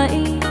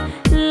lại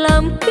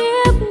làm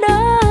kiếp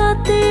đã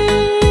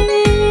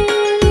tin?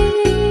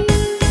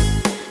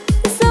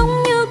 Giống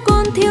như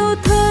con thiêu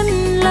thân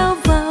lao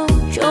vào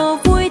trò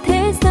vui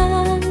thế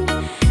gian,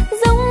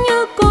 giống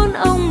như con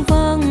ong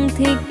vàng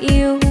thích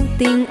yêu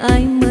tình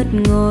ai mất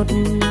ngọt.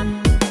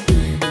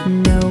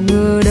 Nào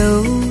ngờ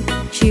đâu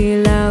chỉ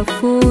là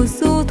phù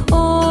du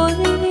thôi,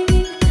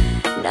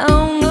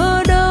 nào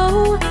ngờ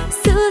đâu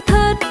sự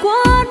thật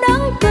quá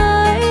đắng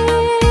cay.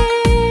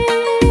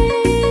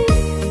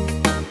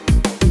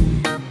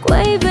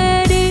 Quay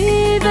về đi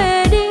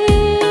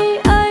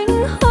anh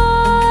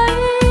ơi,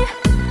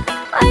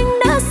 anh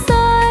đã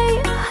sai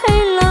hay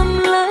lầm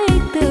lỗi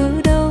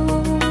từ đâu?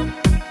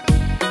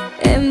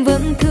 Em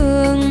vẫn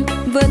thương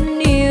vẫn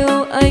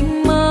yêu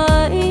anh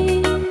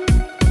mãi,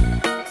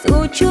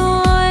 dù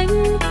cho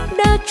anh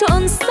đã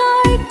chọn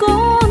sai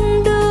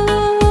con đường.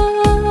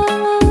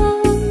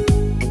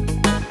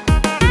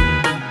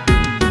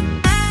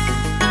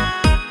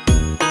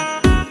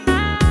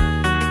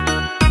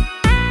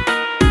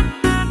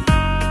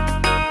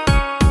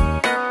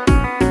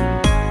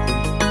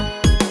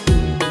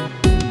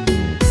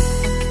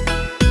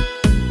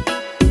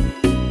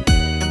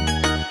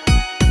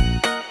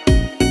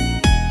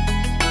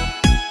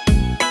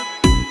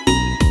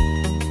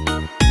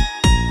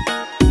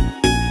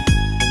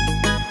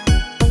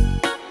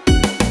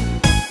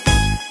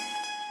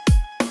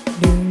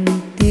 Đừng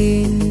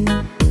tin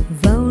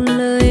vào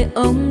lời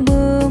ông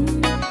bướm,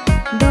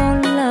 đó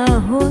là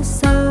hố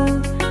sâu,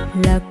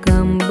 là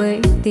cạm bẫy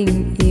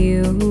tình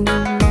yêu.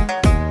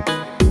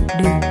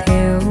 Đừng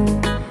theo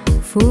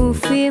phù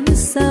phiếm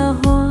xa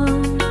hoa,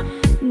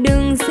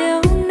 đừng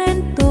gieo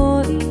nên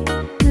tội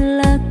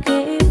là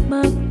kẻ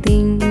bạc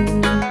tình.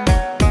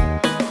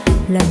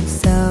 Làm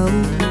sao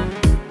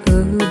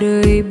ở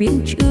đời biết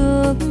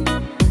trước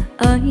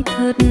ai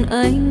thật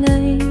ai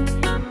ngây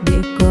để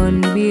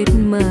còn biết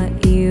mà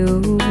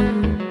yêu.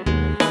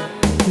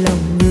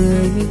 Lòng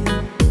người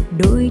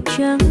đôi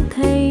trắng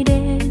thay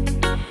đen,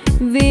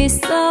 vì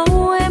sao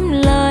em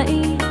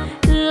lại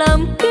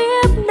làm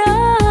kiếp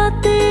đã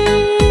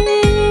tin?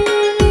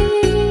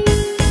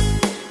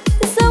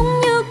 Giống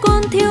như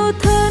con thiêu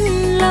thân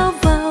lao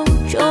vào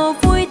trò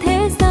vui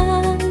thế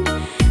gian,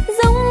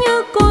 giống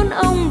như con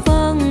ong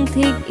vàng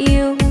thích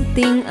yêu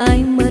tình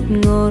ai mất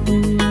ngọt.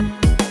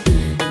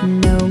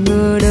 Nào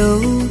ngờ đâu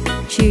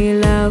chỉ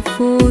là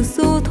phù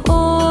du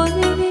thôi,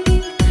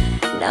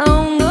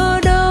 nào ngờ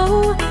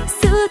đâu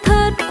sự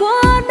thật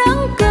quá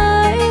đắng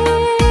cay.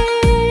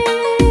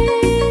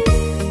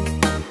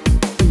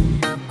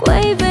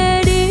 Quay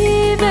về đi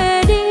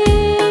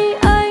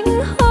anh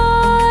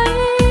ơi,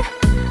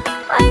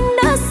 anh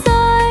đã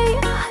sai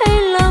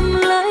hay lầm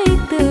lỗi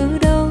từ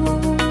đâu?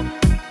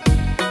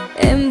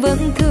 Em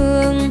vẫn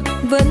thương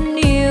vẫn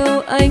yêu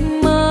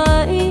anh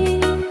mãi,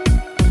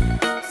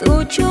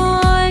 dù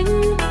cho anh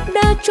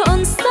đã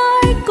chọn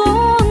sai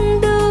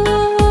con đường.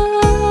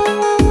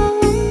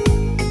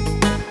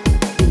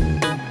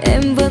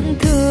 Em vẫn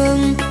thương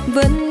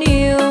vẫn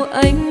yêu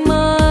anh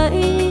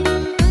mãi,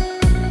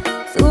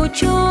 dù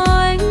cho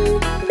anh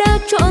đã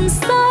chọn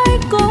sai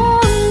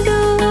con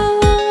đường.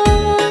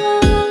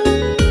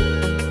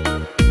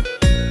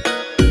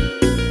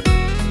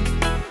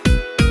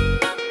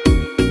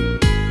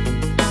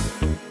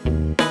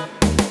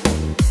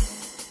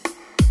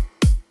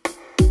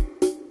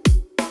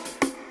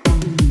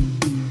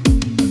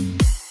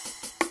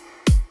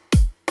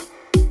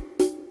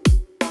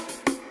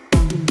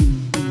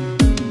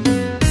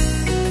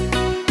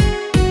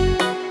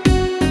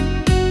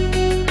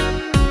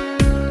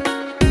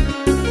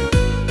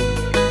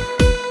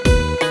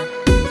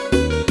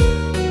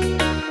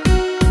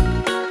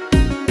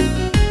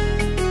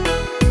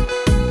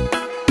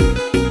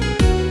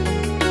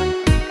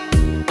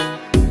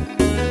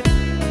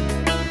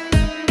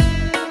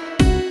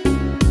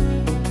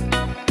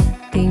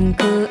 Tình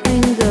cờ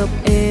anh gặp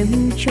em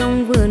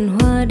trong vườn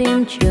hoa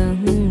đêm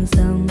trăng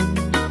rằm,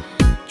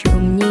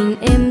 trộm nhìn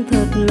em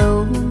thật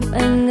lâu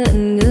anh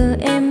ngẩn ngơ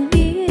em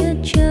biết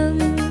chăng.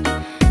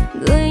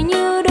 Cười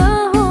như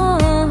đóa hoa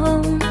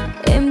hồng,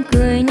 em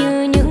cười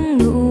như những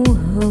nụ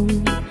hồng,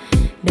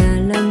 đã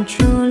làm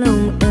cho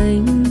lòng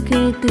anh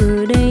kể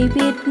từ đây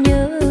biết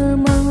nhớ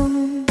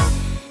mong.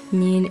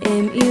 Nhìn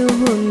em yêu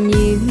hồn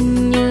nhiên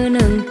như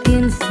nàng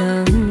tiên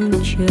sáng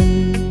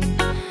trần,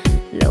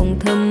 lòng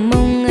thầm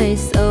mong ngày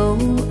sau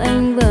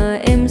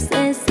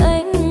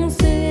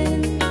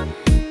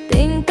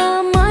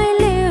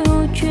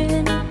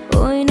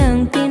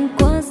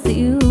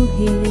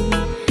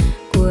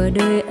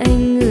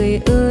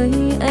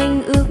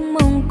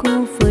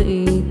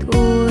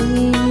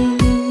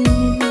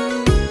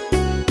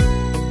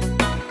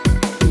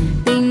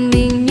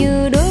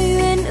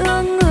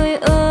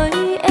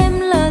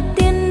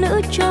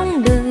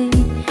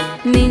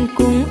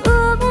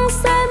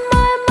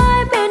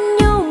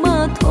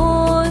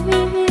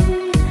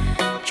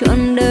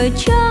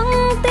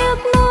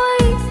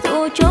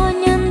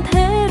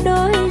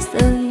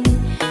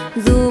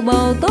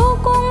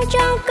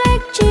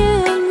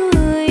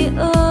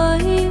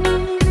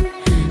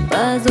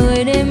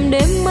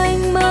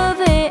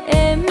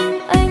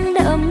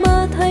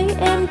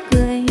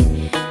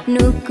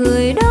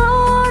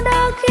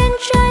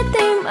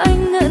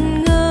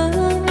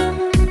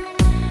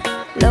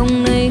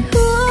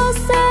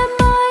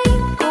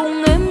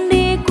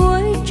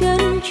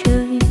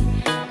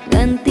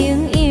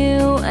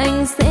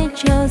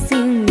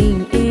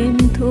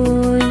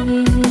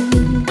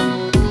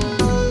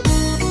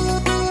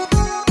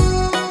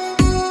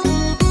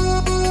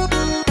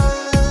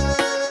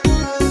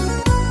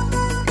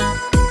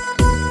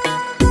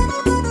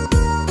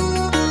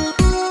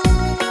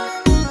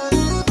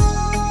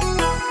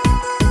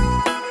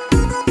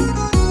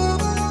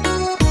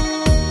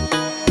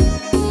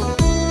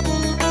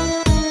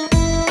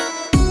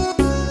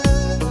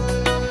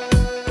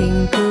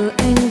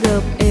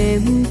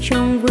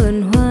trong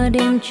vườn hoa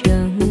đêm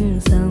trăng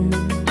rằm.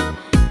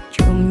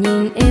 Trộm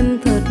nhìn em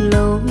thật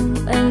lâu,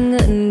 anh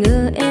ngẩn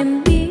ngơ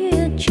em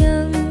biết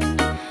chăng.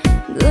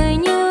 Cười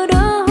như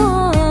đóa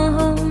hoa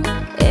hồng,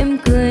 em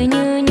cười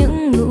như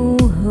những nụ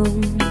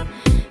hồng,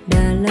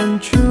 đã làm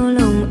cho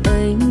lòng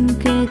anh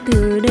kể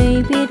từ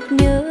đây biết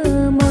nhớ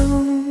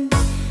mong.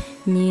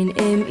 Nhìn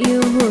em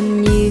yêu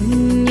hồn nhiên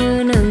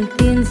như nàng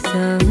tiên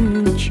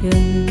sáng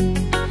trần,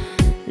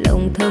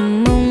 lòng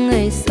thầm mong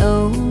ngày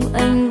sau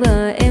anh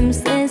và em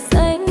sẽ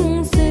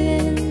sánh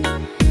duyên.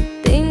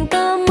 Tình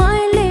ta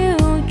mãi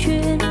lưu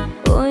truyền,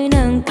 ôi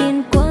nàng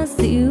tiên quá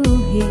dịu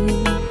hiền.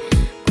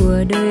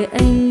 Của đời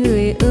anh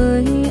người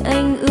ơi,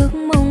 anh ước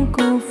mong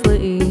có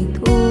vậy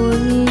thôi.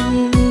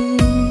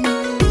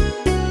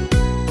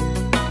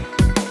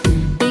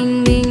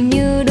 Tình mình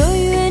như đôi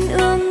uyên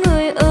ương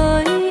người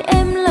ơi,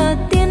 em là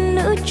tiên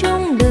nữ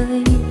trong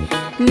đời.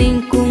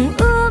 Mình cùng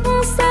ước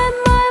sẽ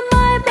mãi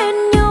mãi bên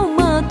nhau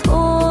mà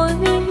thôi.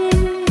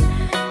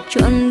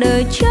 Trọn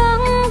đời chẳng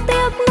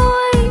tiếc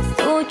nuối,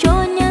 dù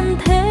cho nhân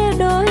thế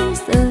đổi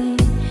rời.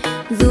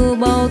 Dù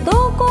bao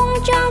tố cũng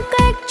chẳng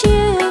cách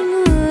chia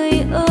người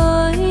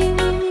ơi.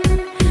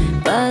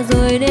 Và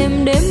rồi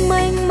đêm đêm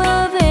anh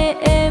mơ về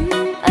em,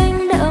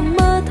 anh đã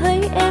mơ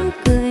thấy em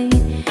cười.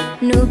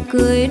 Nụ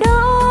cười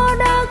đó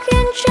đã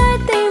khiến trái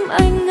tim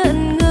anh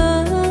ngẩn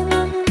ngơ.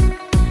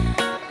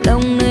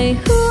 Lòng này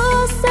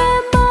hứa sẽ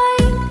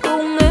mãi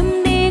cùng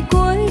em đi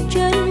cuối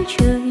chân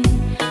trời.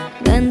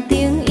 Ngàn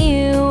tiếng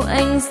yêu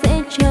anh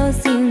sẽ cho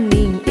riêng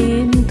mình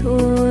em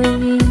thôi.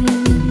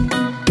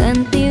 Ngàn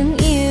tiếng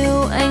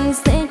yêu anh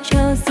sẽ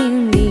cho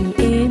riêng mình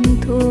em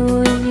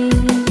thôi.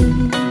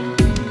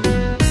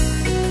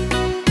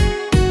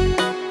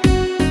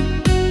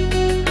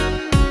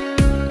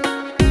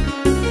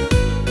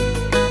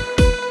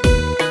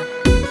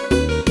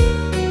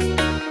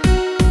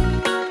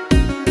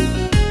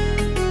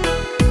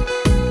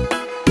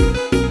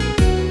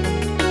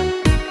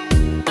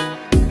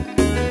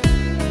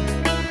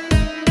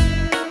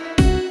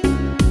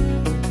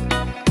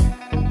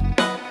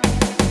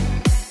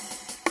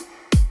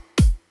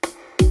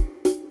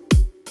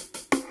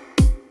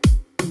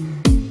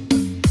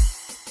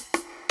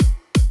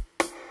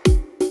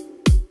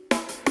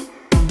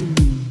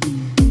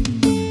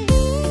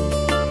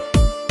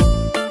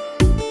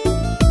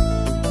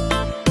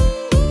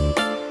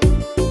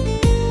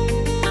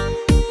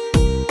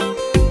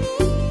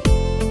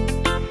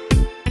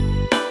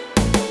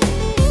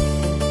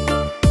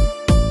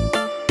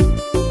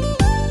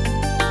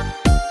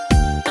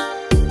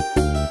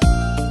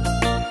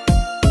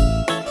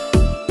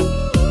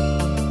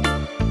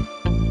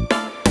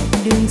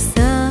 Đừng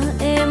xa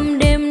em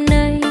đêm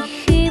nay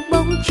khi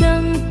bóng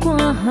trăng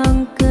qua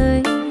hàng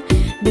cây.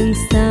 Đừng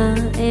xa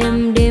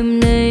em đêm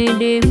nay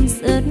đêm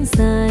rất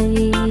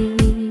dài.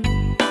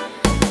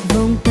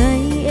 Vòng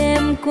tay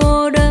em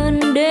cô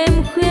đơn đêm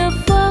khuya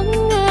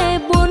vắng nghe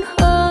buồn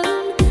hơn.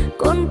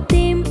 Con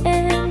tim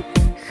em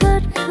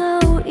khát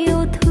khao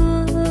yêu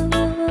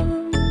thương.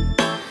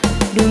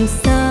 Đừng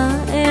xa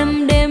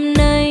em đêm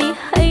nay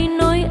hãy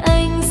nói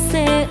anh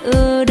sẽ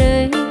ở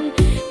đây.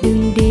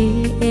 Đừng để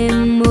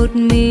em một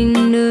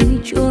mình nơi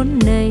chốn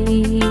này.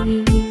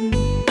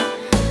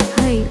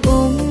 Hãy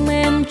ôm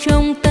em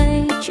trong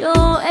tay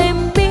cho em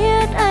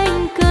biết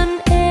anh cần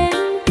em.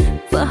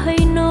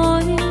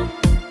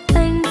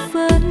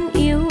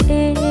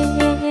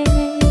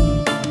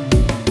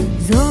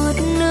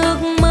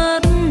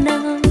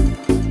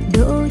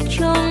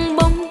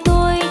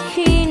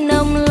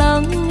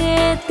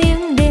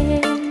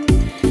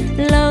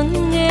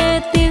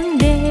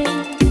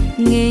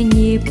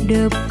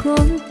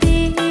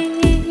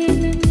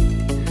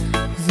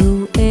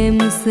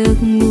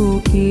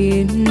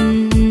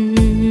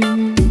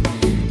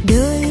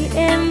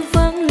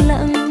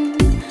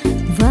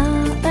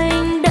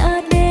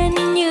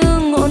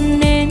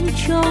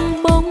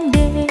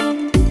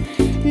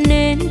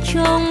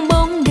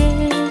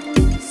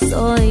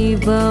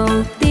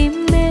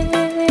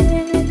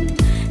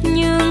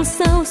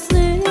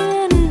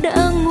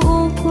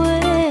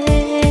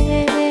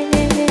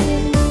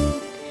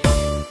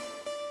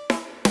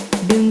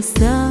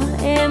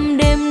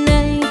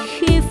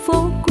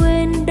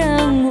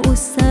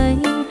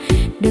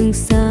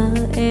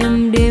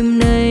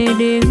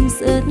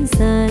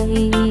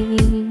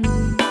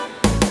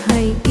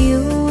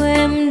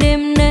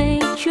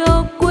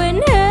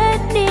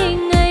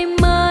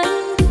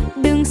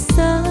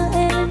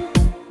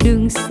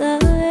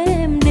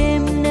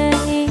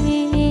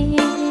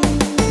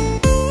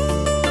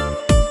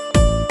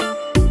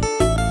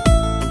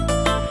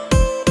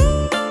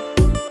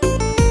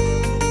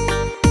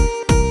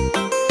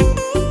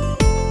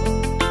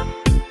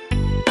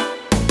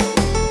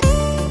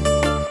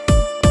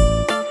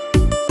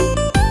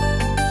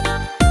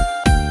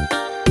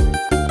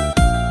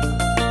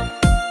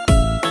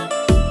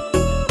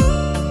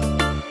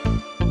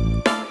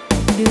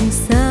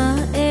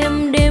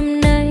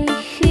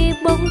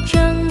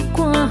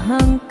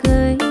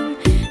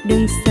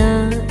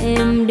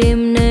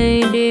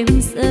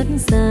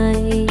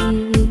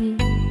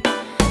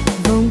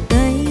 vòng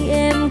tay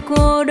em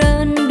cô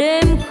đơn,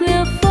 đêm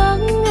khuya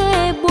vắng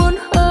nghe buồn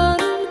hơn,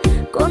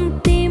 con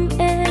tim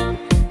em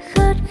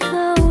khát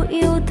khao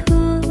yêu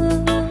thương.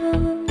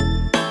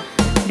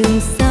 Đừng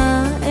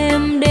xa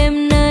em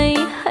đêm nay,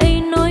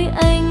 hãy nói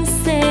anh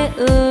sẽ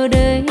ở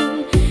đây,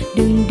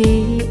 đừng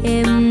để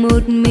em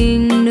một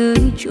mình nơi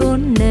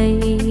chốn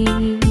này.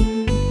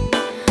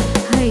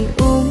 Hãy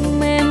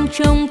ôm em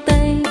trong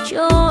tay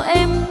cho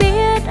em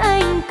biết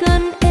anh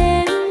cần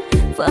em,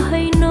 và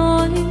hãy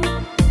nói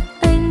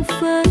anh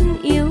vẫn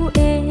yêu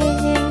em.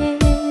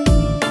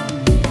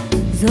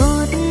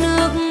 Giọt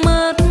nước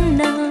mắt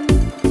nàng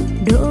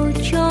đổ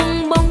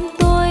trong bóng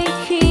tối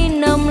khi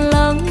nằm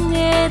lắng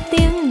nghe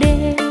tiếng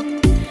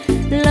đêm,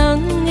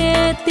 lắng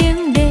nghe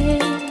tiếng đêm,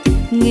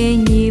 nghe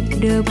nhịp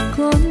đập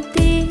con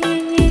tim.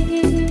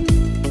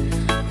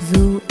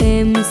 Dù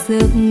em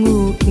giấc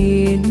ngủ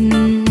yên,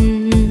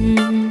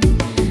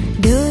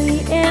 đời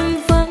em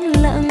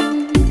vắng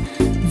lặng,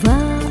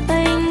 và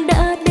anh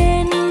đã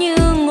đến như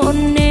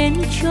ngọn nến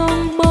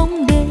trong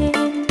bóng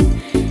đêm,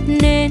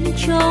 nến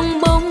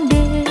trong bóng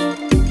đêm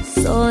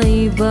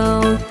soi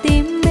vào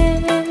tim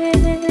em.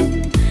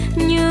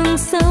 Nhưng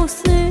sao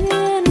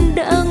xuyên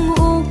đã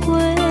ngủ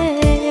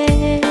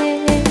quên.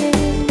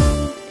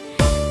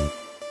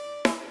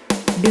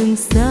 Đừng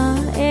xa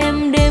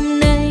em đêm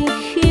nay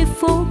khi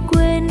phố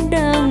quên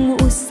đang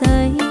ngủ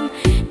say,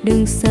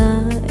 đừng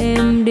xa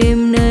em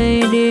đêm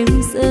nay đêm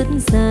rất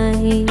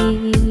dài.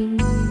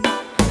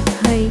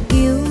 Hãy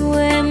yêu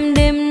em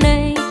đêm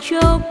nay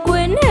cho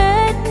quên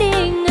hết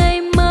đi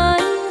ngày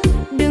mai,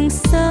 đừng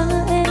xa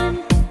em,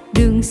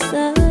 đừng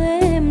xa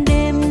em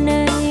đêm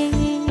nay.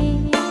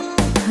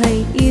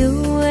 Hãy yêu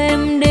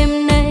em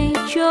đêm nay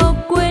cho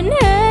quên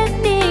hết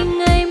đi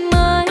ngày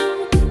mai,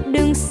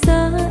 đừng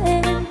xa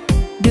em,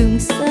 đừng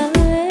xa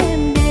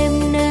em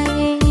đêm nay.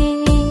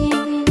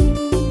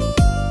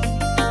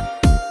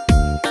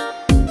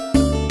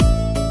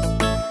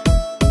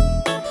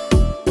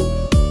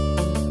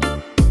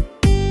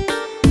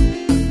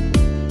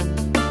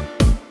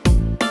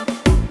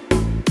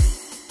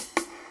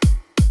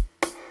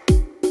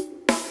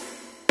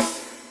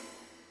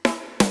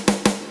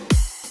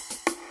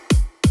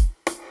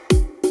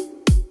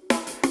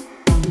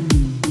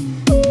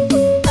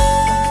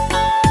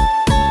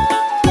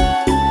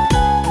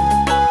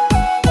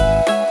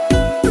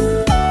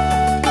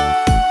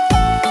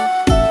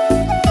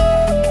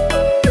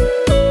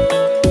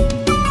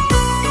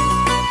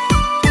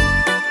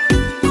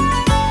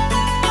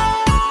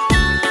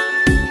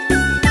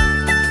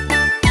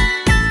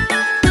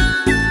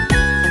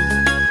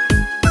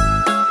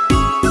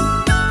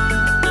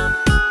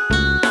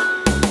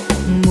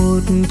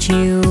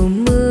 Chiều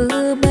mưa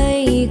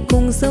bay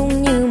cũng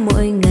giống như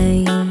mọi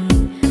ngày,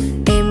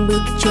 em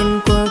bước chân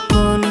qua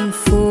con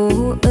phố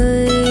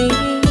ấy.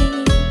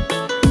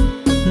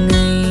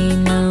 Ngày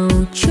nào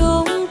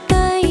trống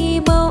tay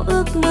bao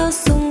ước mơ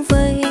sum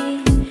vầy,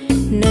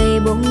 nay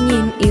bỗng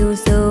nhiên yêu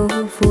dấu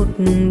phút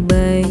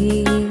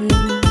bay.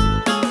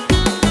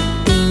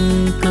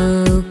 Tình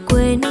cờ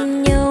quên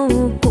nhau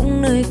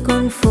cũng nơi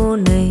con phố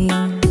này,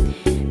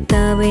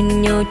 ta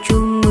bên nhau trú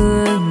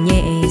mưa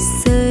nhẹ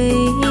rơi.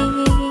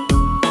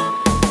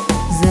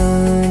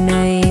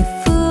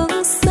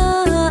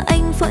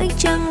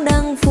 Trăng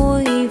đang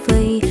vui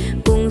vầy,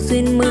 cùng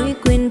duyên mới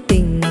quên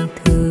tình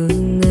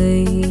thường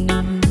ngày.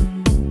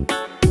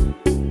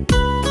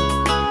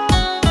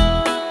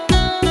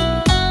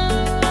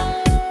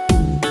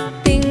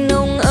 Tình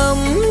nồng ấm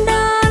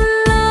đã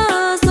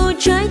lỡ rồi,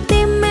 trái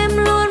tim em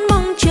luôn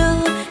mong chờ.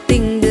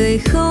 Tình đời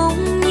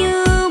không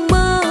như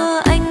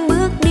mơ, anh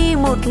bước đi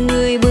một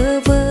người bơ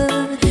vơ.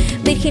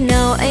 Biết khi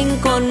nào anh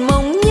còn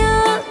mong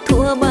nhớ,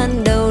 thuở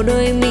ban đầu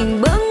đôi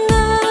mình bỡ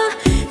ngỡ.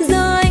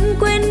 Giờ anh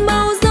quên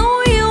bao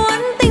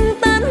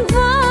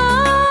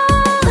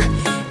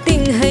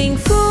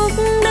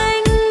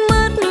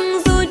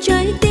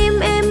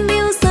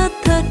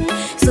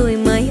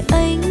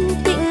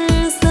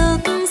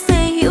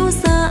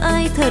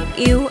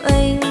yêu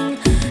anh.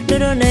 Nỗi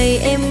đau này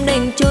em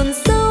đành chôn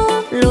sâu,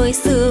 lối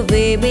xưa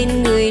về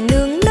bên người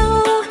nương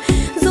đau.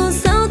 Dù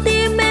sao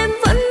tim em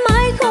vẫn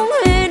mãi không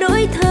hề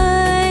đổi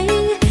thay,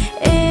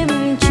 em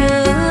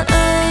chờ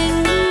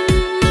anh.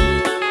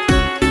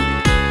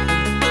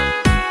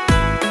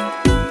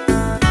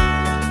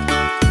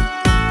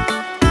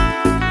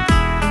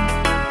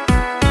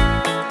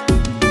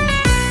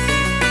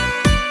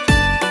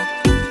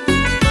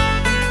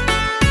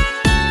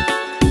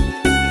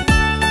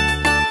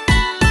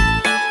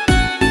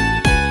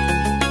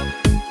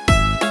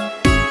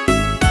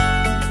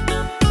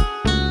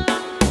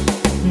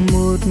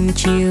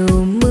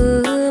 Chiều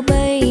mưa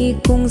bay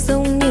cũng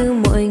giống như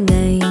mọi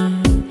ngày,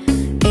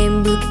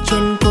 em bước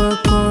chân qua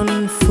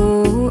con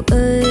phố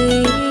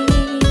ấy.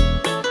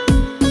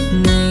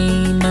 Ngày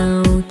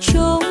nào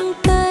trống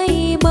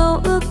tay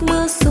bao ước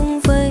mơ sum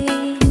vầy,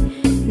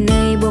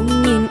 nay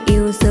bỗng nhiên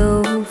yêu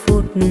dấu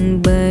phút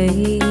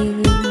bay.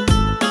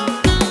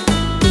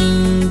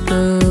 Tình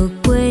cờ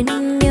quên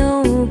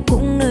nhau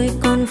cũng nơi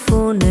con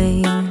phố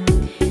này,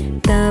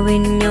 ta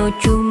bên nhau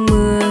trú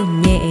mưa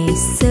nhẹ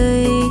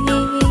xây.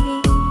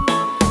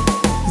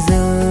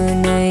 Giờ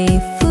này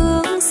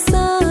phương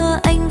xa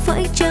anh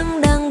phải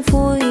chăng đang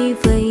vui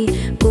vầy,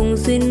 cùng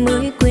duyên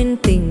mới quên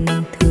tình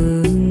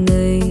thường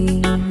ngày.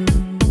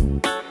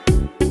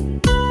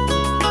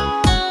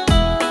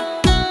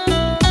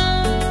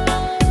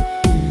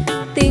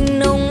 Tình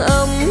nồng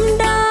ấm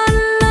đan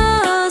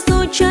la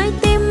rồi trái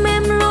tim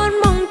em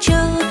luôn mong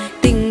chờ.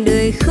 Tình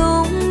đời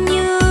không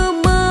như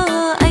mơ,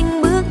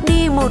 anh bước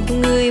đi một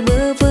người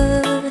bơ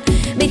vơ.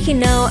 Biết khi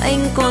nào anh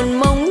còn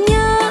mong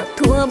nhớ,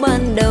 thua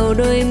ban đầu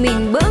đôi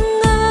mình bỡ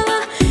ngỡ.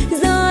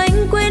 Giờ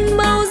anh quên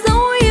bao dấu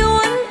yêu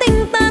ân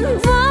tình tan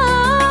vỡ.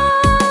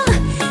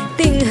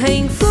 Tình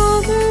hạnh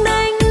phúc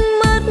đánh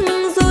mất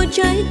rồi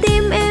trái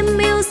tim em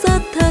yêu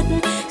rất thật.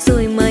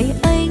 Rồi mai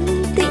anh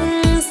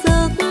tỉnh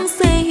giấc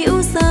sẽ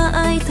hiểu ra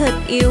ai thật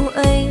yêu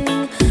anh.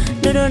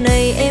 Nỗi đau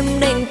này em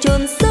đành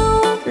chôn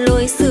sâu,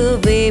 lối xưa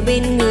về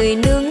bên người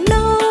nương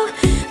đau.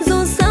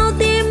 Dù sao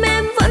tim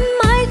em vẫn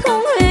mãi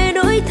không hề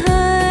đổi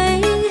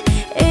thay,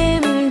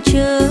 em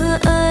chờ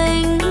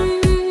anh.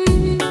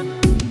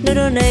 Nỗi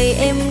đau này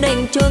em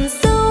đành chôn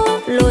sâu,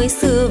 lối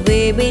xưa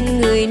về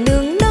bên người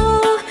nương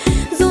đau.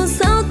 Dù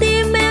sao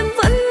tim em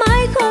vẫn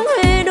mãi không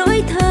hề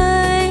đổi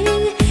thay,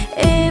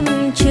 em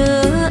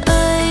chờ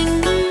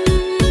anh.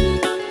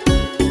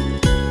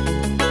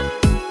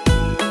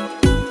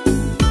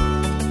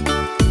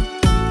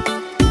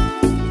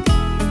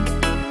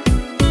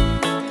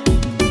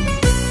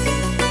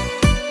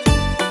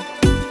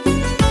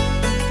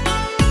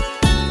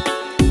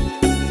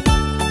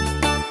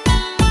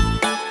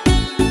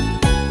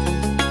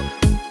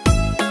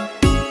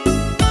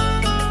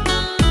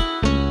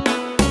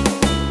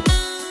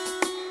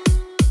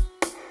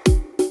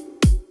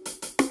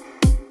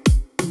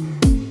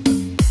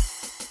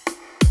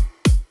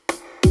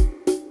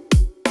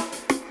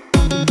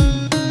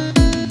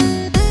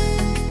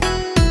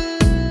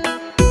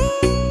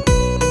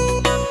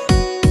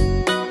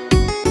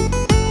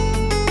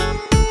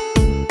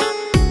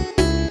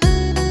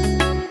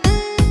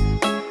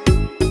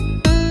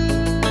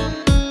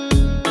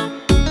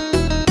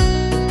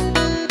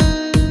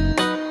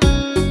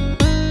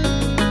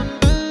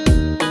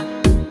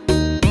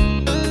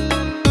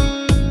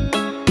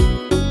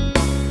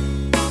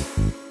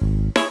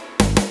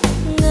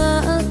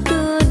 Ngã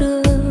tư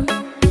đường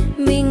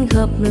mình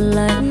gặp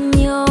lại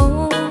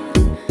nhau,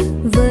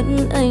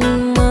 vẫn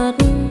ánh mắt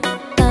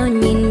ta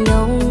nhìn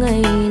nhau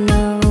ngày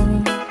nào.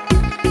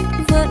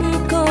 Vẫn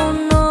câu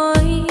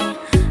nói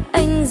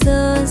anh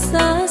giờ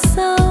ra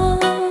sao,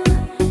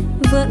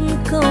 vẫn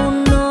câu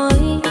nói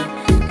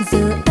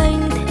giờ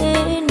anh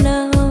thế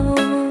nào.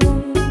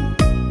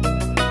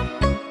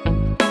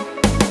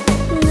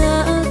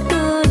 Ngã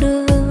tư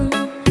đường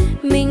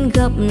mình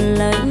gặp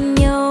lại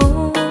nhau,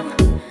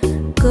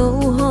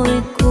 câu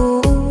hỏi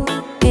cũ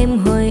em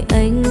hỏi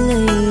anh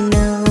ngày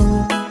nào.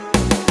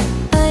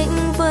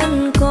 Anh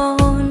vẫn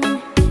còn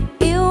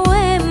yêu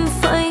em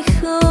phải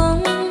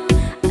không?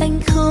 Anh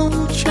không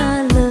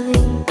trả lời,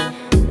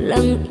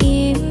 lặng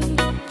im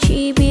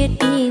chỉ biết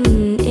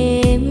nhìn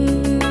em.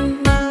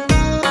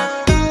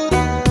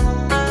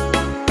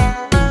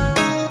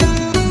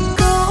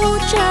 Câu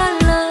trả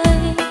lời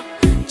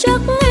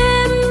chắc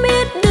em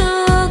biết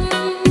được.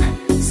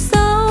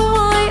 Sao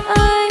hỏi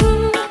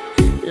anh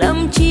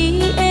làm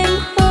chi em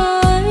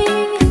hỏi?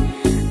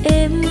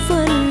 Em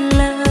vẫn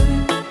là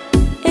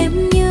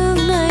em như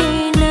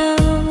ngày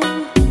nào.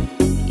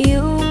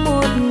 Yêu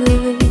một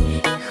người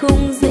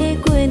không dễ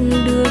quên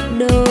được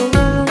đâu.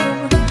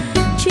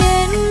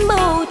 Trên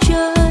bầu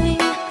trời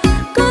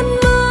cơn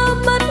mưa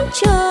bất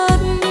chợt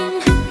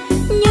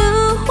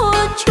như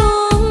hoa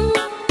trống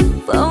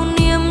vào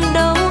niềm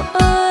đau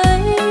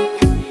ấy.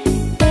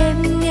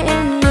 Em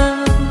nghẹn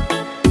ngào,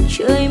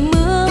 trời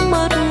mưa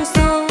mất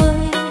rồi.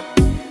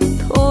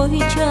 Thôi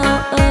chào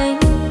anh,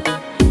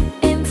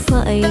 em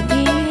phải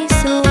đi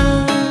rồi.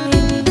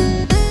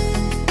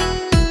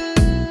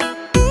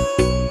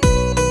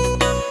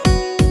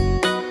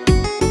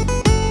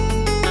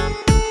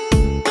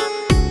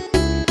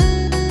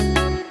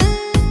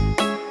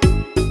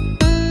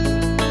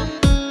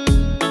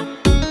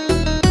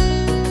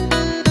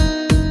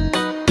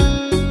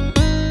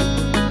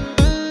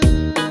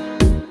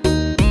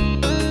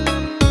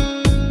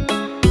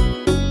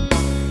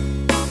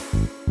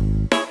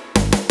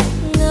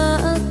 Ngã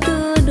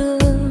tư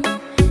đường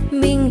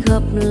mình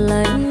gặp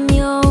lại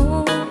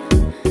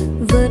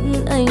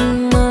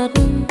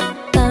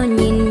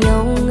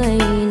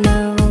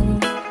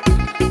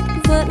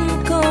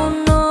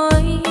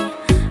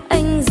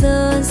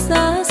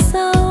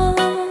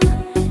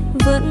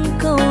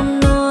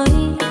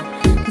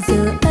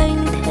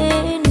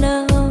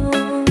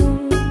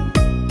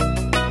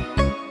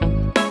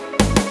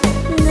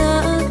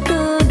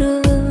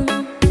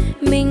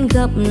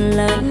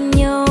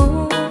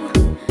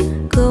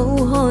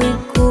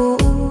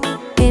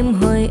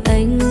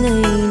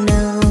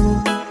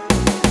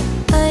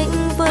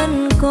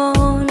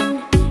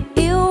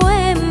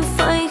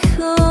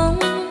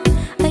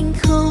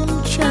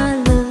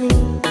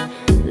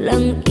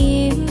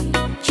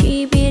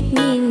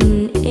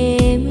nhìn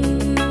em.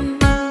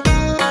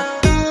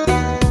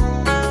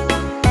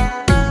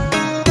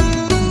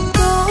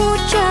 Câu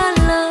trả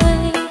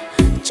lời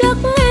chắc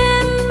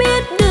em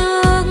biết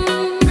được,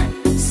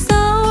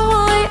 sao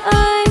hỏi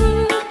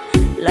anh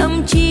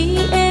làm chi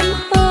em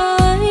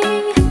hỏi.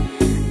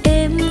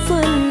 Em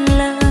vẫn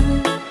là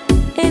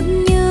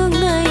em như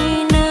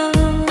ngày nào,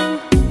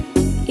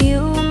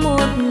 yêu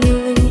một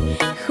người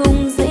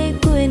không dễ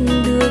quên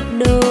được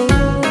đâu.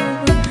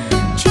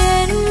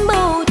 Trên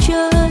bầu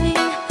trời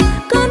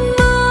cơn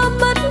mưa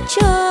bất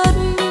chợt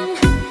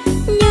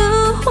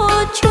như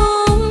hoa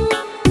trống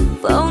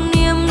vào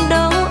niềm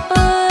đau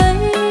ấy.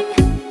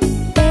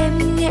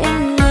 Em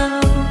nghẹn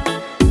ngào,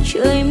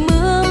 trời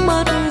mưa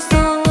mất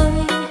rồi,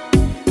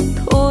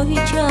 thôi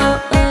chào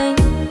anh,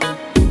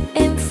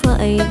 em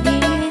phải đi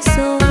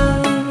rồi.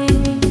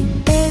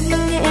 Em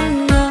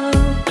nghẹn ngào,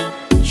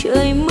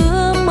 trời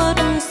mưa mất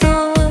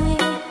rồi,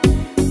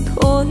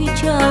 thôi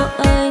chào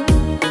anh,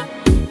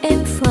 em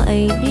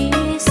phải đi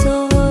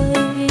rồi.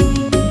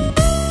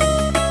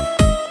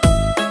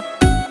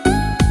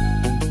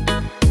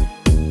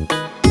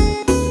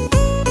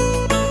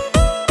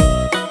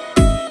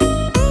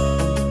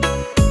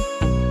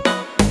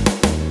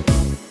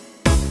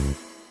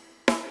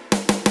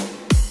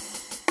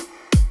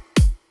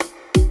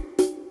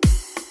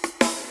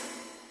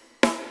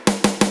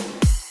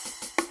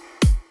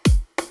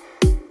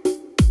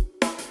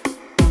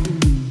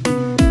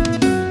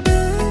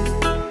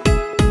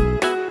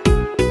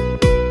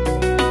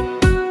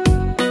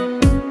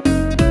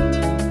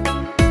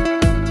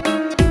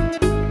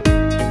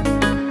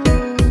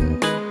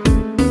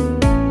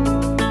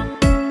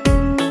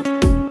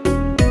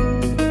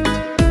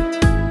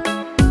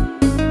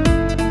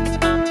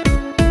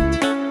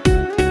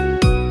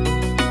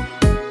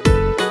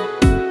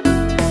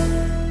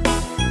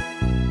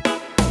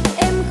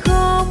 Em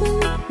khóc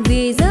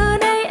vì giờ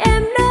đây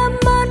em đã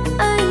mất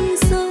anh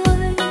rồi.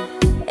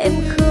 Em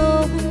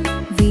khóc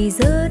vì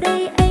giờ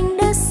đây anh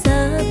đã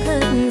xa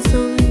thật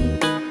rồi.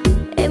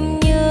 Em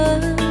nhớ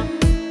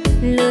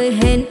lời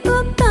hẹn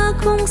ước ta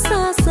không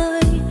xa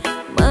rời,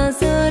 mà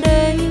giờ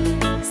đây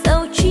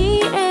sao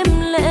chỉ em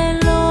lẻ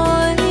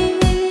loi.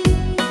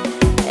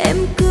 Em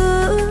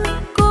cứ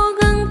cố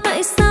gắng,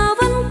 tại sao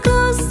vẫn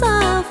cứ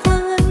xa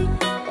vời.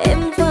 Em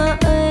và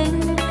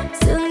anh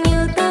dường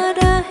như ta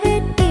đã hết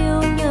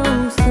yêu nhau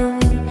rồi.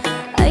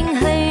 Anh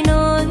hãy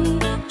nói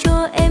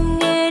cho em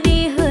nghe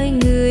đi hỡi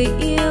người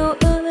yêu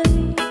ơi,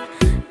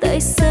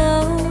 tại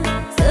sao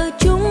giờ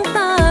chúng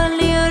ta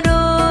lìa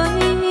đôi.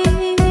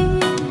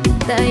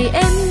 Tại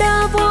em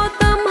đã vô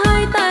tâm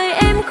hay tại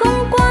em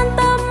không quan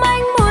tâm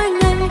anh mỗi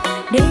ngày,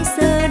 để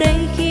giờ đây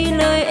khi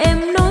lời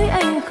em nói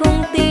anh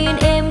không tin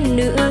em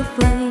nữa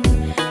vậy.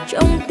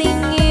 Trong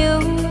tình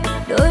yêu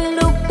đôi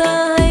lúc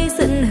ta hay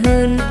giận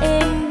hờn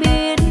em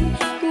biết,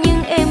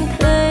 nhưng em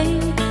thấy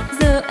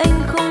giờ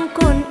anh không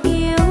còn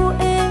yêu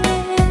em.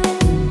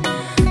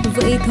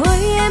 Vậy thôi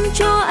em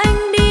cho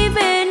anh đi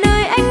về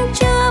nơi anh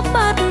chưa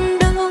bắt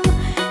đầu,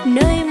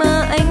 nơi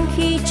mà anh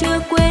khi chưa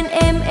quên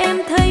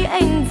em thấy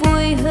anh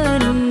vui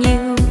hơn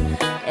nhiều.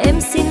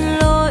 Em xin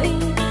lỗi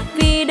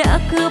vì đã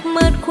cướp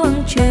mất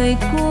khoảng trời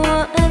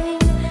của anh,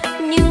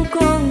 nhưng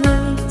có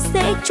người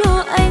sẽ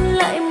cho anh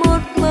lại một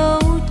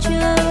bầu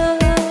trời.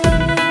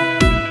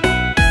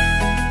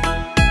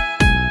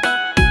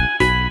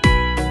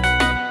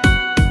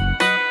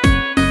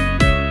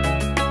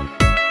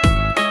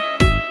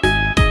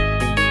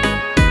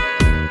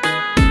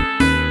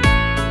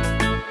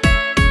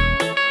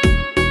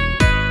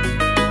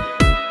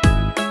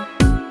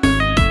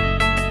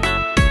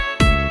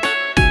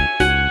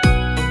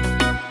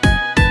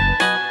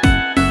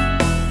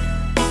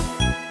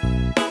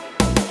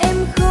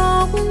 Em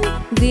khóc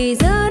vì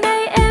giờ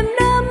đây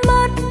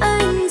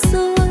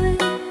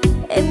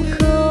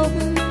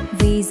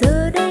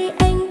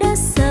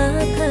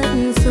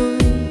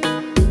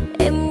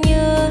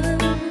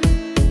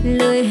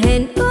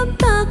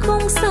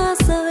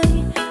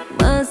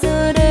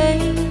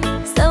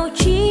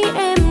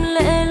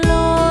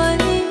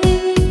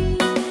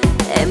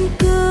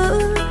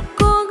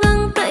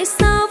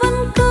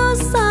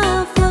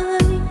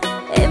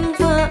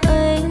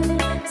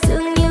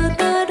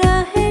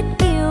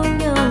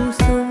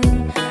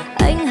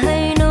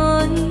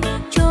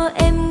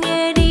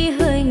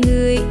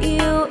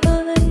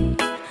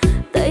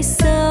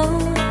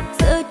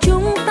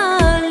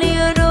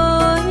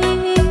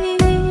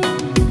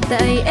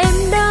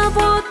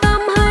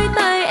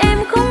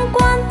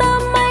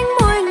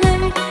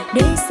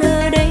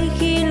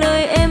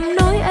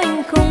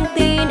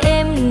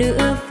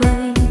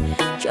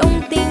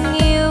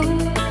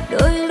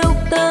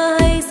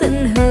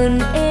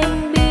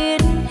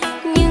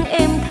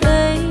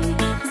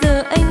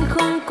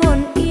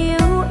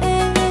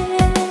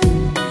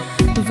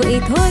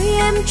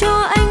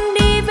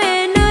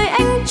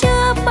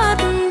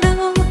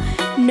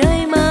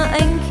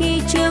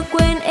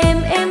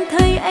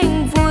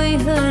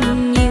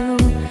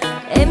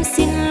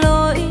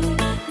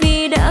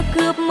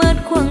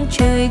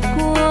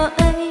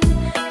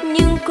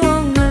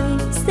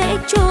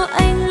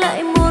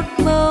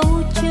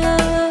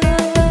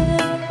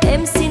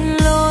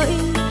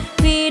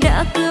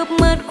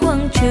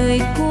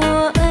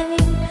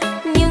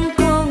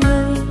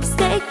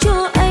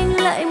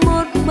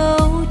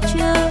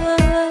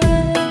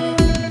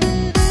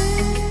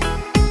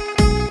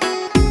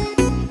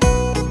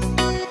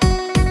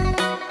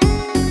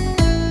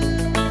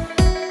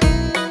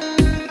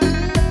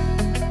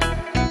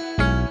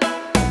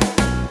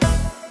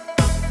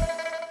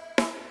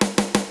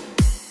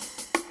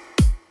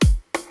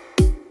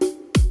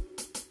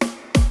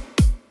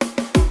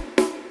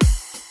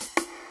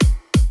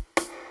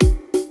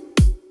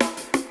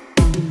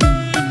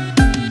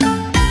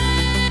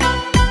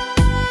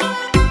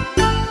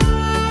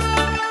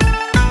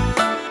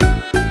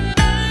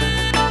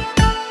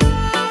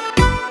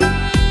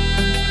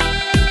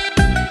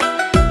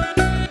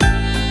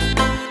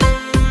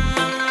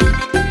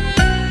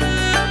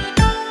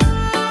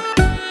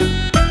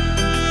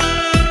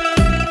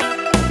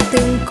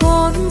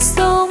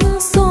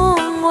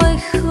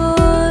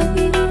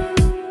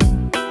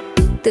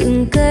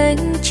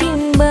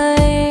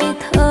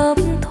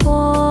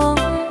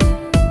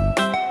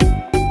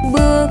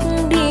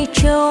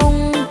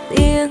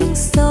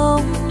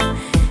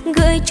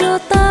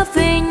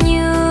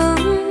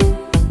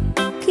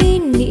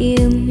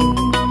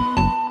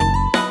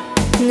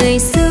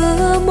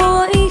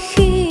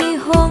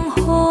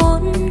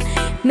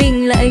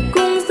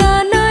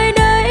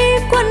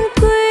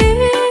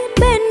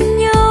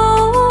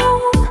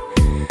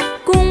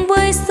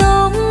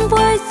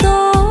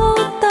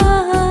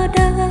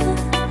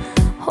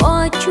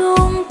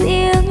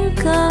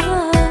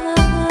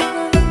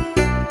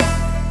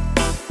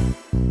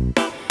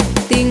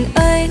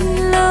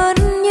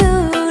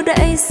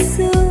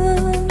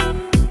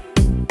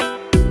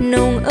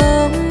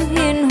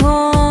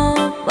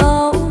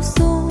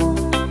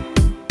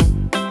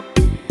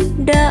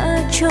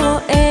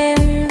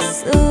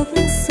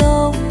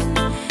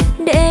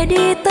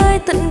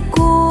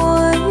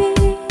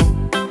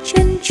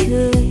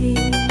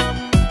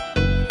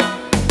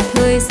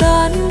thời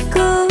gian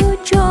cứ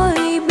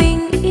trôi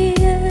bình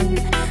yên,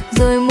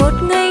 rồi một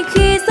ngày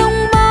khi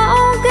giông bão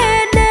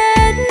ghé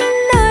đến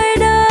nơi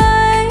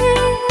đây,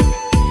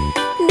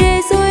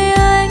 để rồi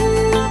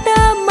anh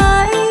đã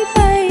mãi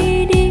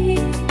bay đi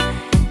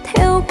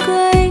theo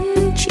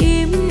cánh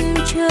chim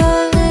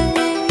trời.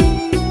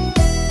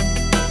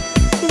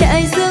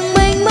 Đại dương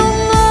mênh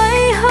mông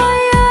ơi hỡi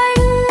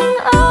anh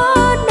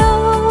ở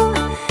đâu,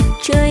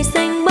 trời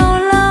xanh bao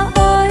la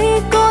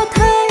ơi có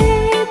thấy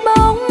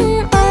bóng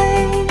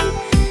anh,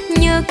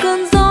 nhờ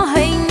cơn gió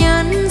hay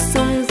nhắn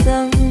rụng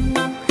răng,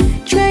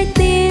 trái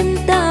tim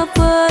ta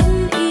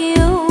vẫn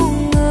yêu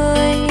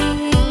người.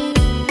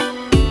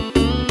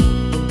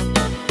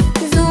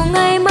 Dù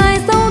ngày mai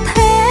dẫu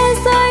thế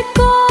giới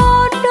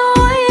có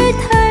đổi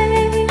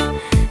thay,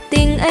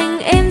 tình anh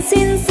em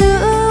xin giữ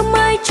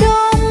mãi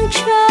trong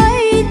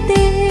trái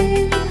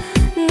tim.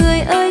 Người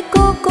ơi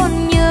có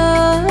còn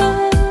nhớ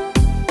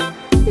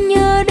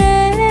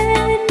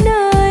đến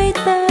nơi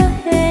ta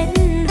hẹn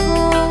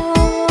hò.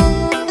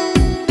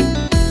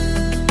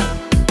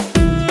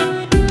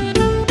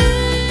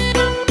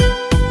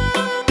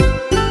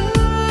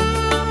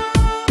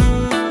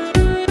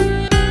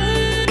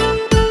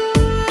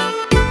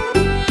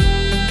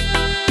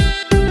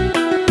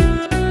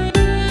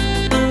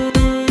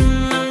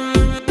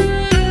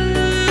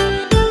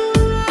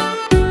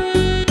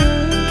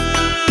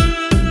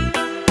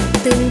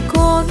 Từng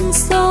con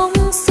sóng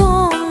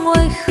xô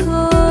ngoài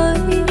khơi,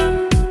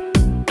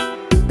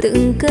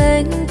 từng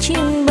cánh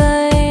chim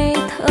bay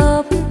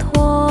thấp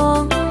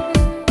thoáng,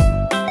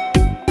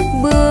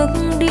 bước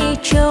đi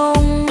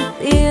trong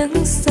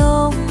tiếng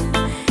sóng,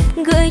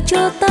 gợi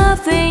cho ta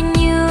về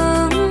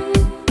những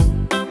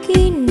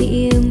kỷ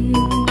niệm.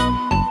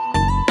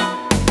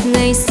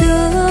 Ngày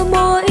xưa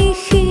mỗi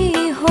khi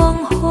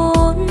hoàng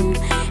hôn,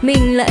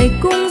 mình lại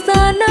cùng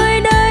ra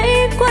nơi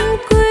đây quấn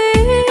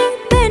quýt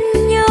bên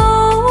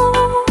nhau,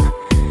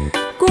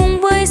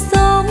 cùng với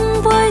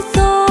sóng với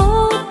gió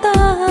ta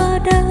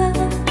đã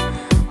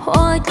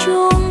hòa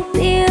chung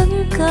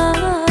tiếng ca.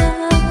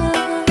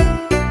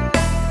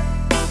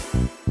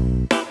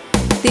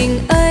 Tình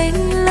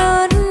anh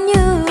lớn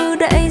như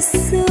đại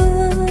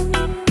dương,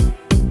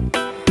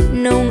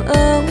 nồng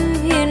ấm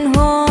hiền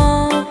hòa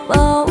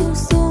bao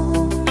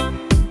dung,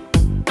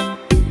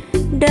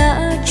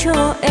 đã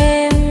cho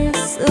em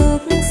sức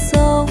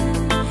sống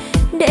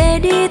để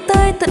đi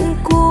tới tận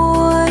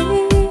cuối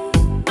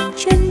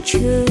chân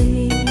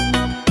trời.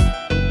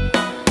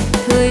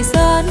 Thời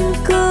gian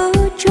cứ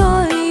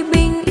trôi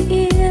bình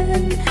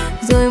yên,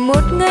 rồi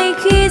một ngày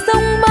khi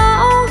giông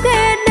bão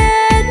ghé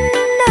đến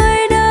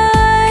nơi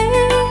đây,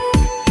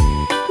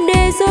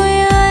 để rồi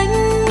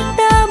anh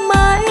đã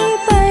mãi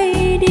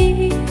bay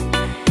đi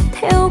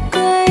theo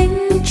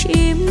cánh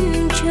chim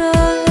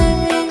trời.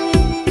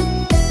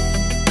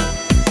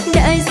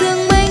 Đại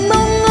dương mênh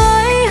mông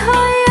ơi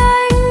hỡi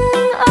anh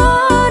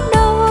ở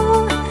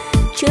đâu,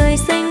 trời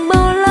xanh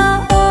bao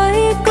la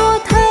ơi có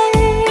thấy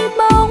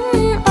bóng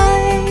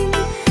anh,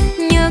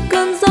 nhờ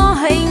cơn gió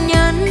hay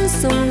nhắn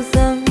rụng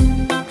răng,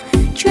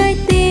 trái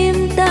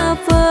tim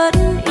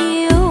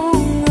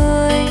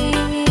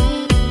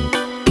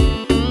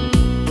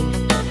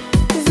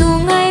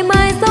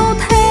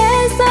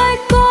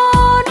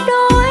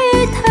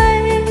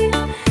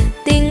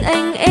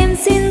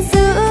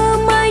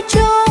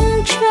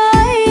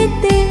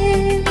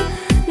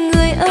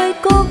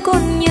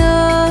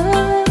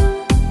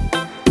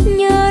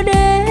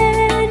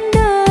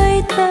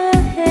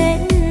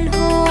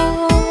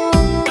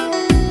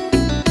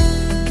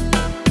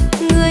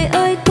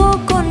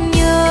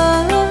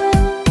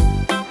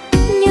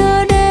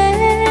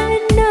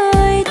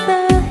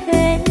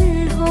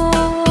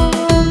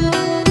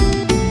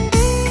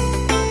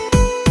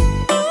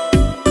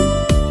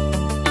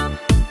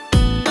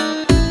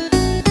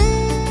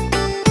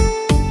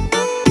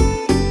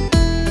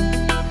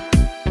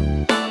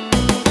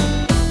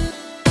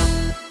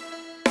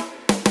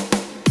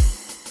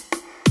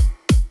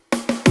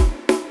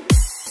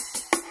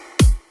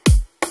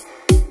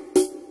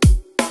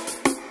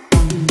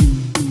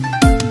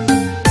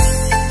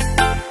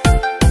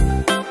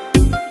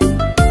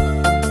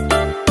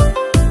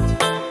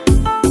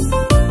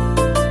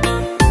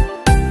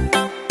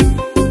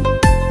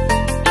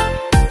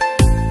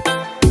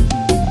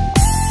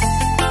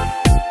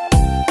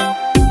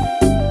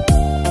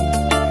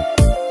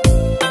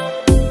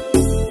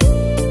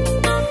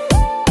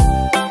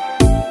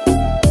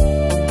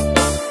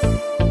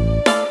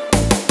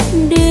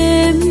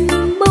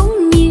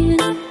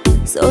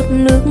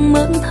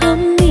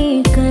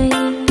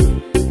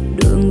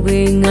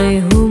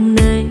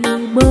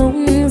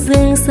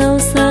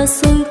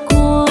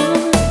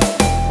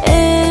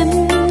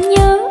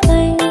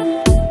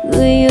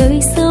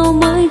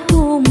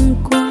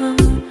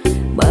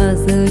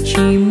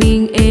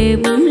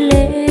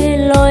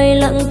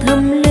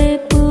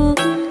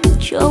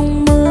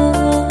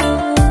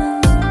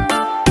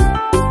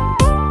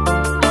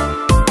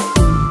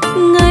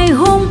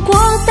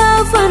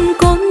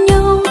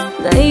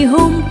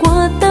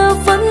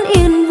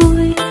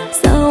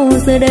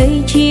giờ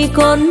đây chỉ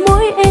còn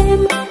mỗi em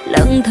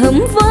lặng thầm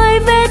với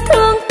vết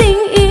thương tình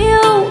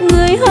yêu.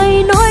 Người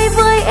hãy nói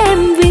với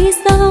em vì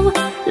sao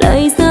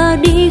lại ra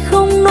đi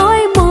không nói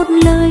một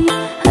lời,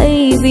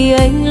 hay vì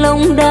anh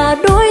lòng đã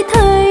đổi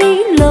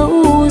thay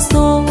lâu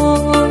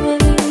rồi.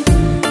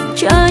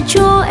 Trả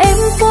cho em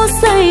phút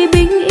giây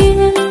bình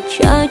yên,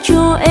 trả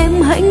cho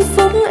em hạnh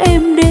phúc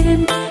êm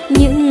đềm,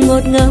 những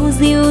ngọt ngào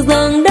dịu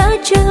dàng đã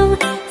trao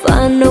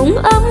và nồng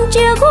ấm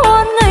chiếc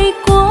hôn ngày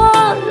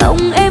qua.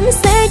 Lòng em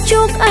sẽ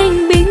chúc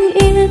anh bình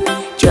yên,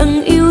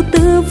 chẳng yêu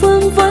tư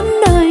vương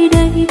vấn nơi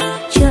đây.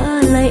 Trả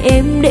lại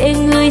em để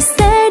người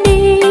sẽ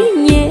đi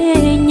nhẹ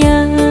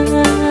nhàng.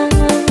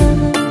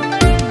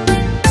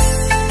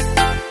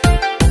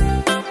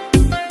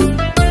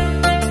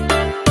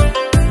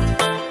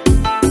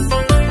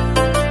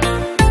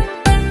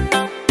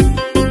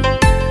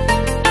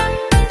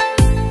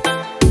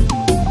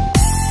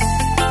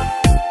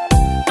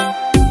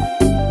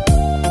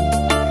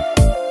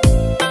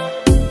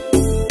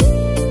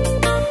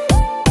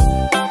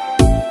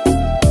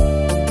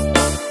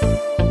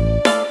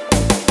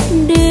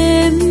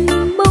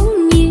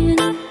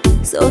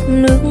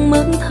 Nước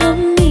mắt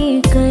thấm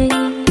mi cay,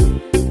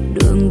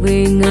 đường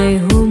về ngày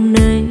hôm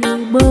nay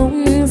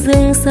bỗng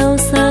dưng sao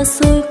xa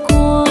xôi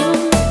quá.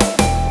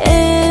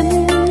 Em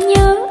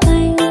nhớ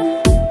anh,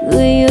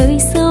 người ơi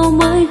sao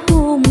mãi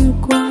hôm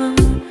qua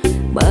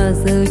bao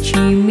giờ chỉ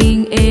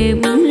mình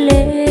em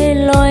lẻ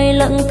loi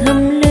lặng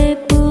thầm lê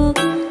bước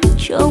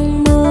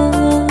trong mơ.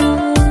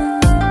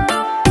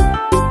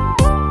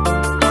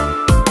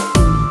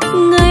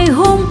 Ngày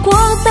hôm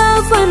qua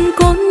ta vẫn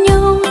còn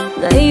nhau,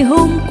 ngày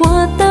hôm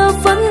qua ta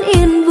vẫn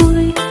yên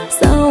vui,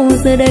 sao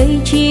giờ đây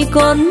chỉ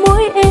còn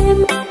mỗi em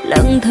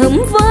lặng thầm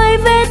với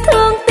vết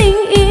thương tình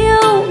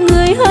yêu.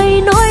 Người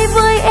hãy nói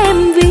với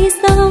em vì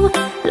sao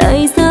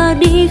lại ra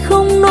đi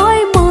không nói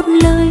một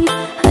lời,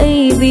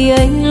 hay vì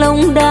anh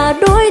lòng đã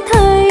đổi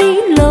thay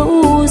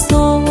lâu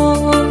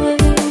rồi.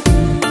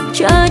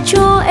 Trả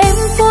cho em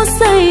phút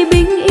giây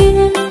bình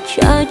yên,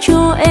 trả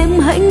cho em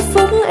hạnh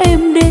phúc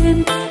êm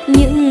đềm,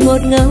 những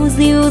ngọt ngào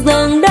dịu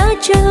dàng đã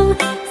trao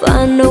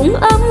và nồng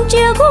ấm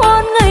chiếc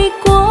hôn ngày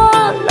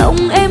qua. Lòng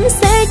em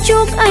sẽ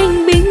chúc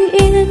anh bình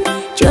yên,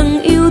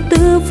 chẳng yêu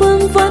tư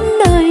vương vấn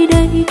nơi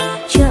đây.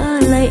 Trả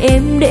lại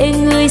em để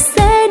người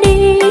sẽ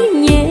đi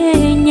nhẹ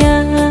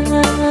nhàng.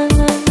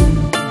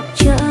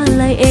 Trả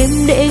lại em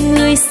để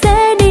người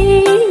sẽ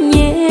đi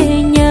nhẹ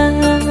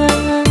nhàng.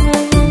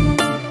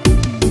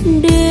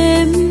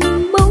 Đêm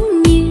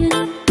bỗng nhiên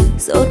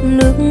giọt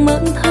nước mắt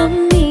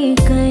thấm mi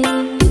cay,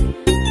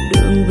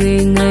 đường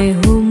về ngày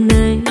hôm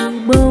nay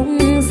bỗng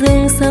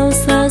dưng sao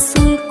xa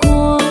xôi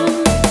quá.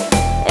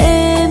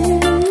 Em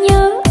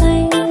nhớ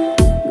anh,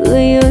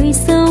 người ơi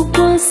sao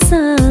quá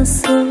xa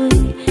xôi.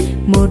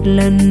 Một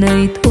lần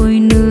này thôi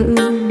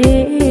nữa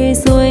để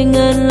rồi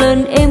ngàn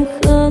lần em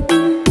khóc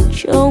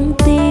trong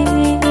tim.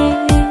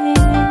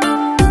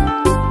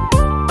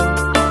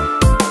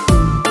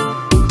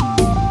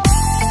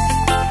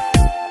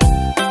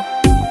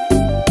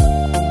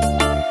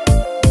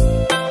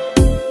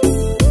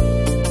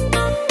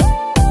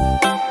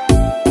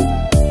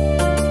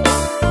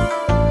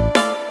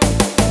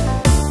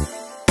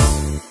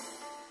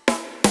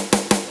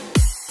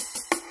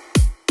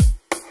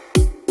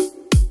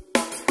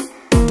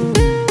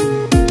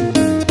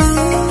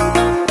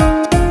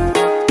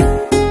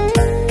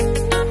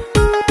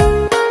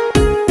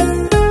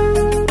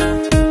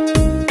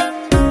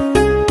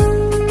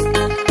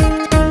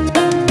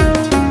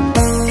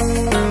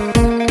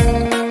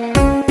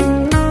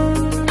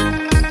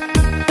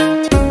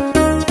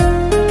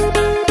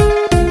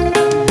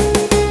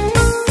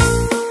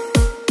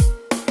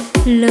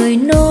 Lời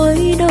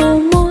nói đầu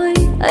môi,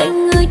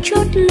 anh ơi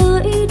chót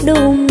lưỡi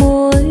đầu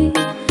môi.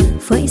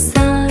 Phải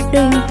xa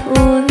đành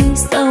thôi,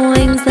 sao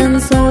anh gian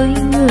dối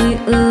người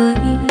ơi.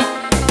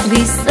 Vì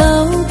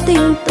sao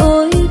tình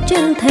tôi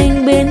chân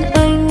thành bên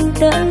anh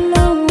đã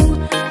lâu.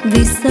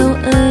 Vì sao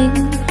anh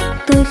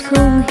tôi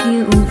không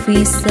hiểu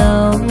vì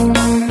sao.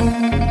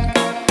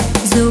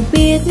 Dù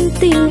biết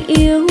tình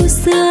yêu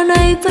xưa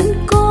nay vẫn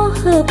có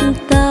hợp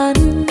tan,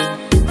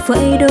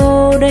 phải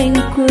đâu đành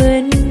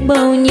quên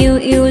bao nhiêu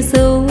yêu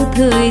dấu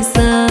thời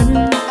gian.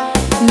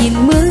 Nhìn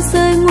mưa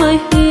rơi ngoài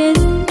hiên,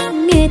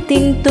 nghe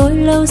tình tôi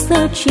lâu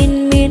sao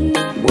triền miên.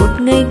 Một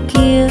ngày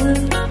kia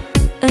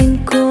anh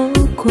có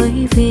quay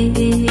về.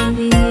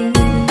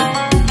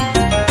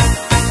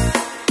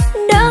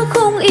 Đã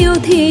không yêu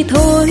thì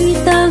thôi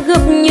ta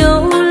gặp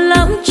nhau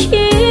làm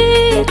chi.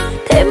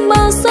 Thêm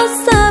bao xót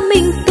xa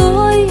mình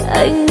tôi,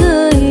 anh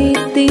ơi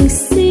tình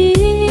si.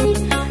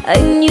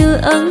 Anh như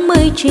áng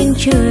mây trên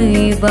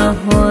trời và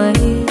hoài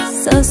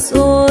xa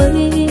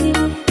xôi.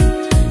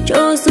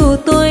 Cho dù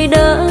tôi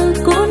đã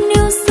cố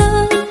níu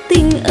giữ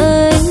tình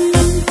anh,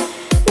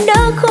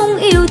 đã không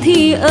yêu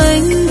thì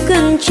anh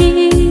cần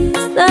chi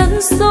gian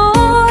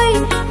dối.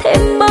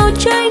 Thêm bao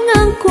trái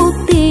ngang cuộc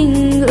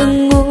tình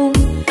ngượng ngùng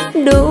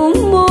đầu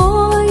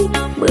môi.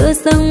 Mưa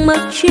răng mắt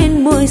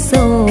trên môi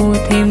sầu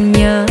thêm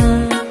nhà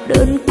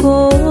đơn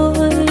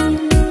côi.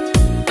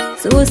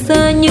 Dù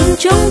xa nhưng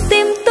trong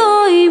tim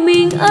tôi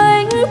mình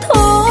anh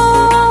thôi.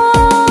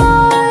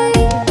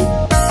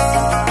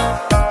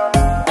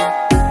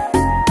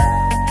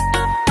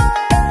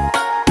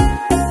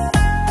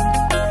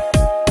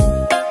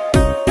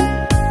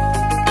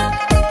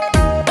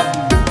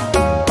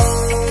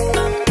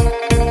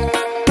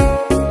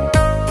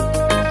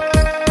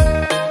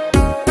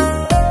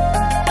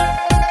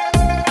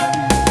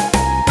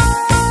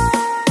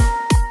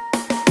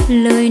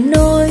 Lời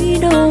nói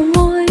đầu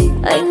môi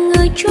anh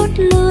ơi, chốt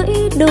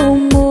lưỡi đầu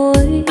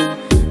môi,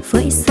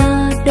 vậy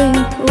xa đây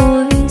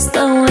thôi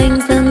sao anh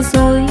gian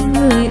dối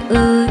người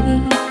ơi.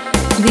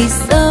 Vì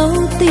sao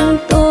tình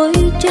tôi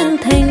chân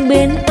thành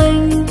bên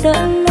anh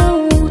đã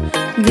lâu,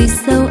 vì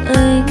sao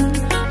anh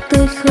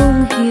tôi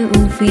không hiểu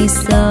vì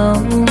sao.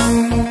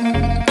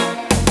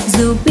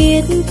 Dù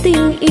biết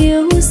tình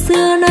yêu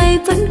xưa nay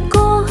vẫn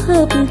có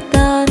hợp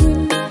tan,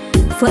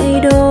 vậy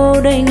đâu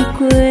đành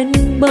quên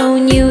bao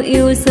nhiêu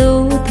yêu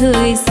dấu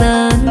thời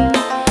gian.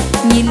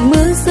 Nhìn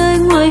mưa rơi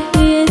ngoài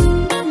hiên,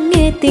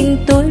 nghe tình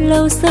tôi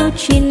lâu sao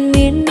triền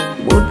miên.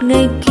 Một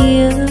ngày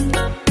kia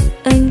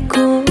anh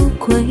có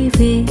quay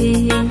về.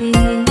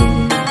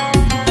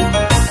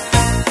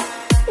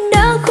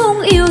 Đã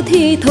không yêu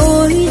thì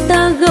thôi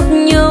ta gặp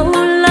nhau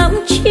làm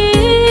chi,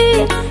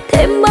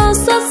 thêm bao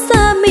xót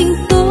xa mình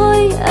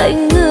tôi.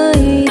 Anh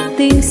ơi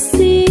tình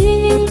si,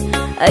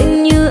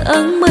 anh như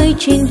áng mây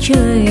trên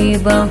trời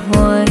và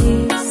hoài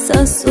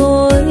xa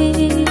xôi.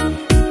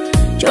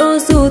 Cho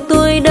dù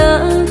tôi đã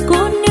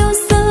cố níu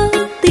giữ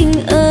tình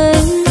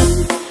anh,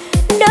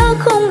 đã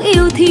không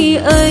yêu thì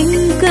anh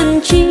cần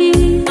chi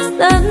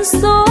gian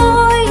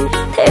dối.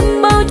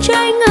 Thêm bao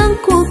trái ngang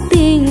cuộc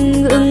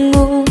tình ngượng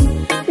ngùng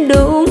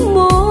đầu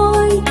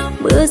môi,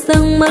 mưa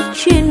răng mắc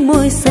trên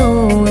môi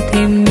sầu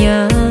thêm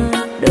nhà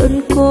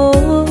đơn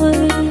côi.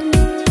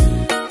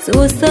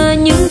 Dù xa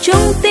nhưng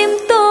trong tim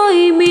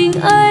tôi mình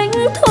anh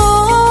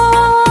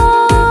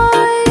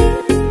thôi,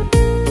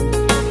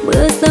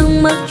 mưa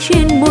răng mắc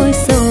trên môi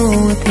sầu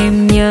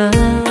thêm nhà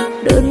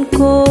đơn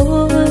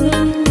côi.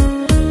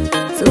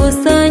 Dù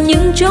xa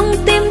nhưng trong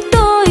tim tôi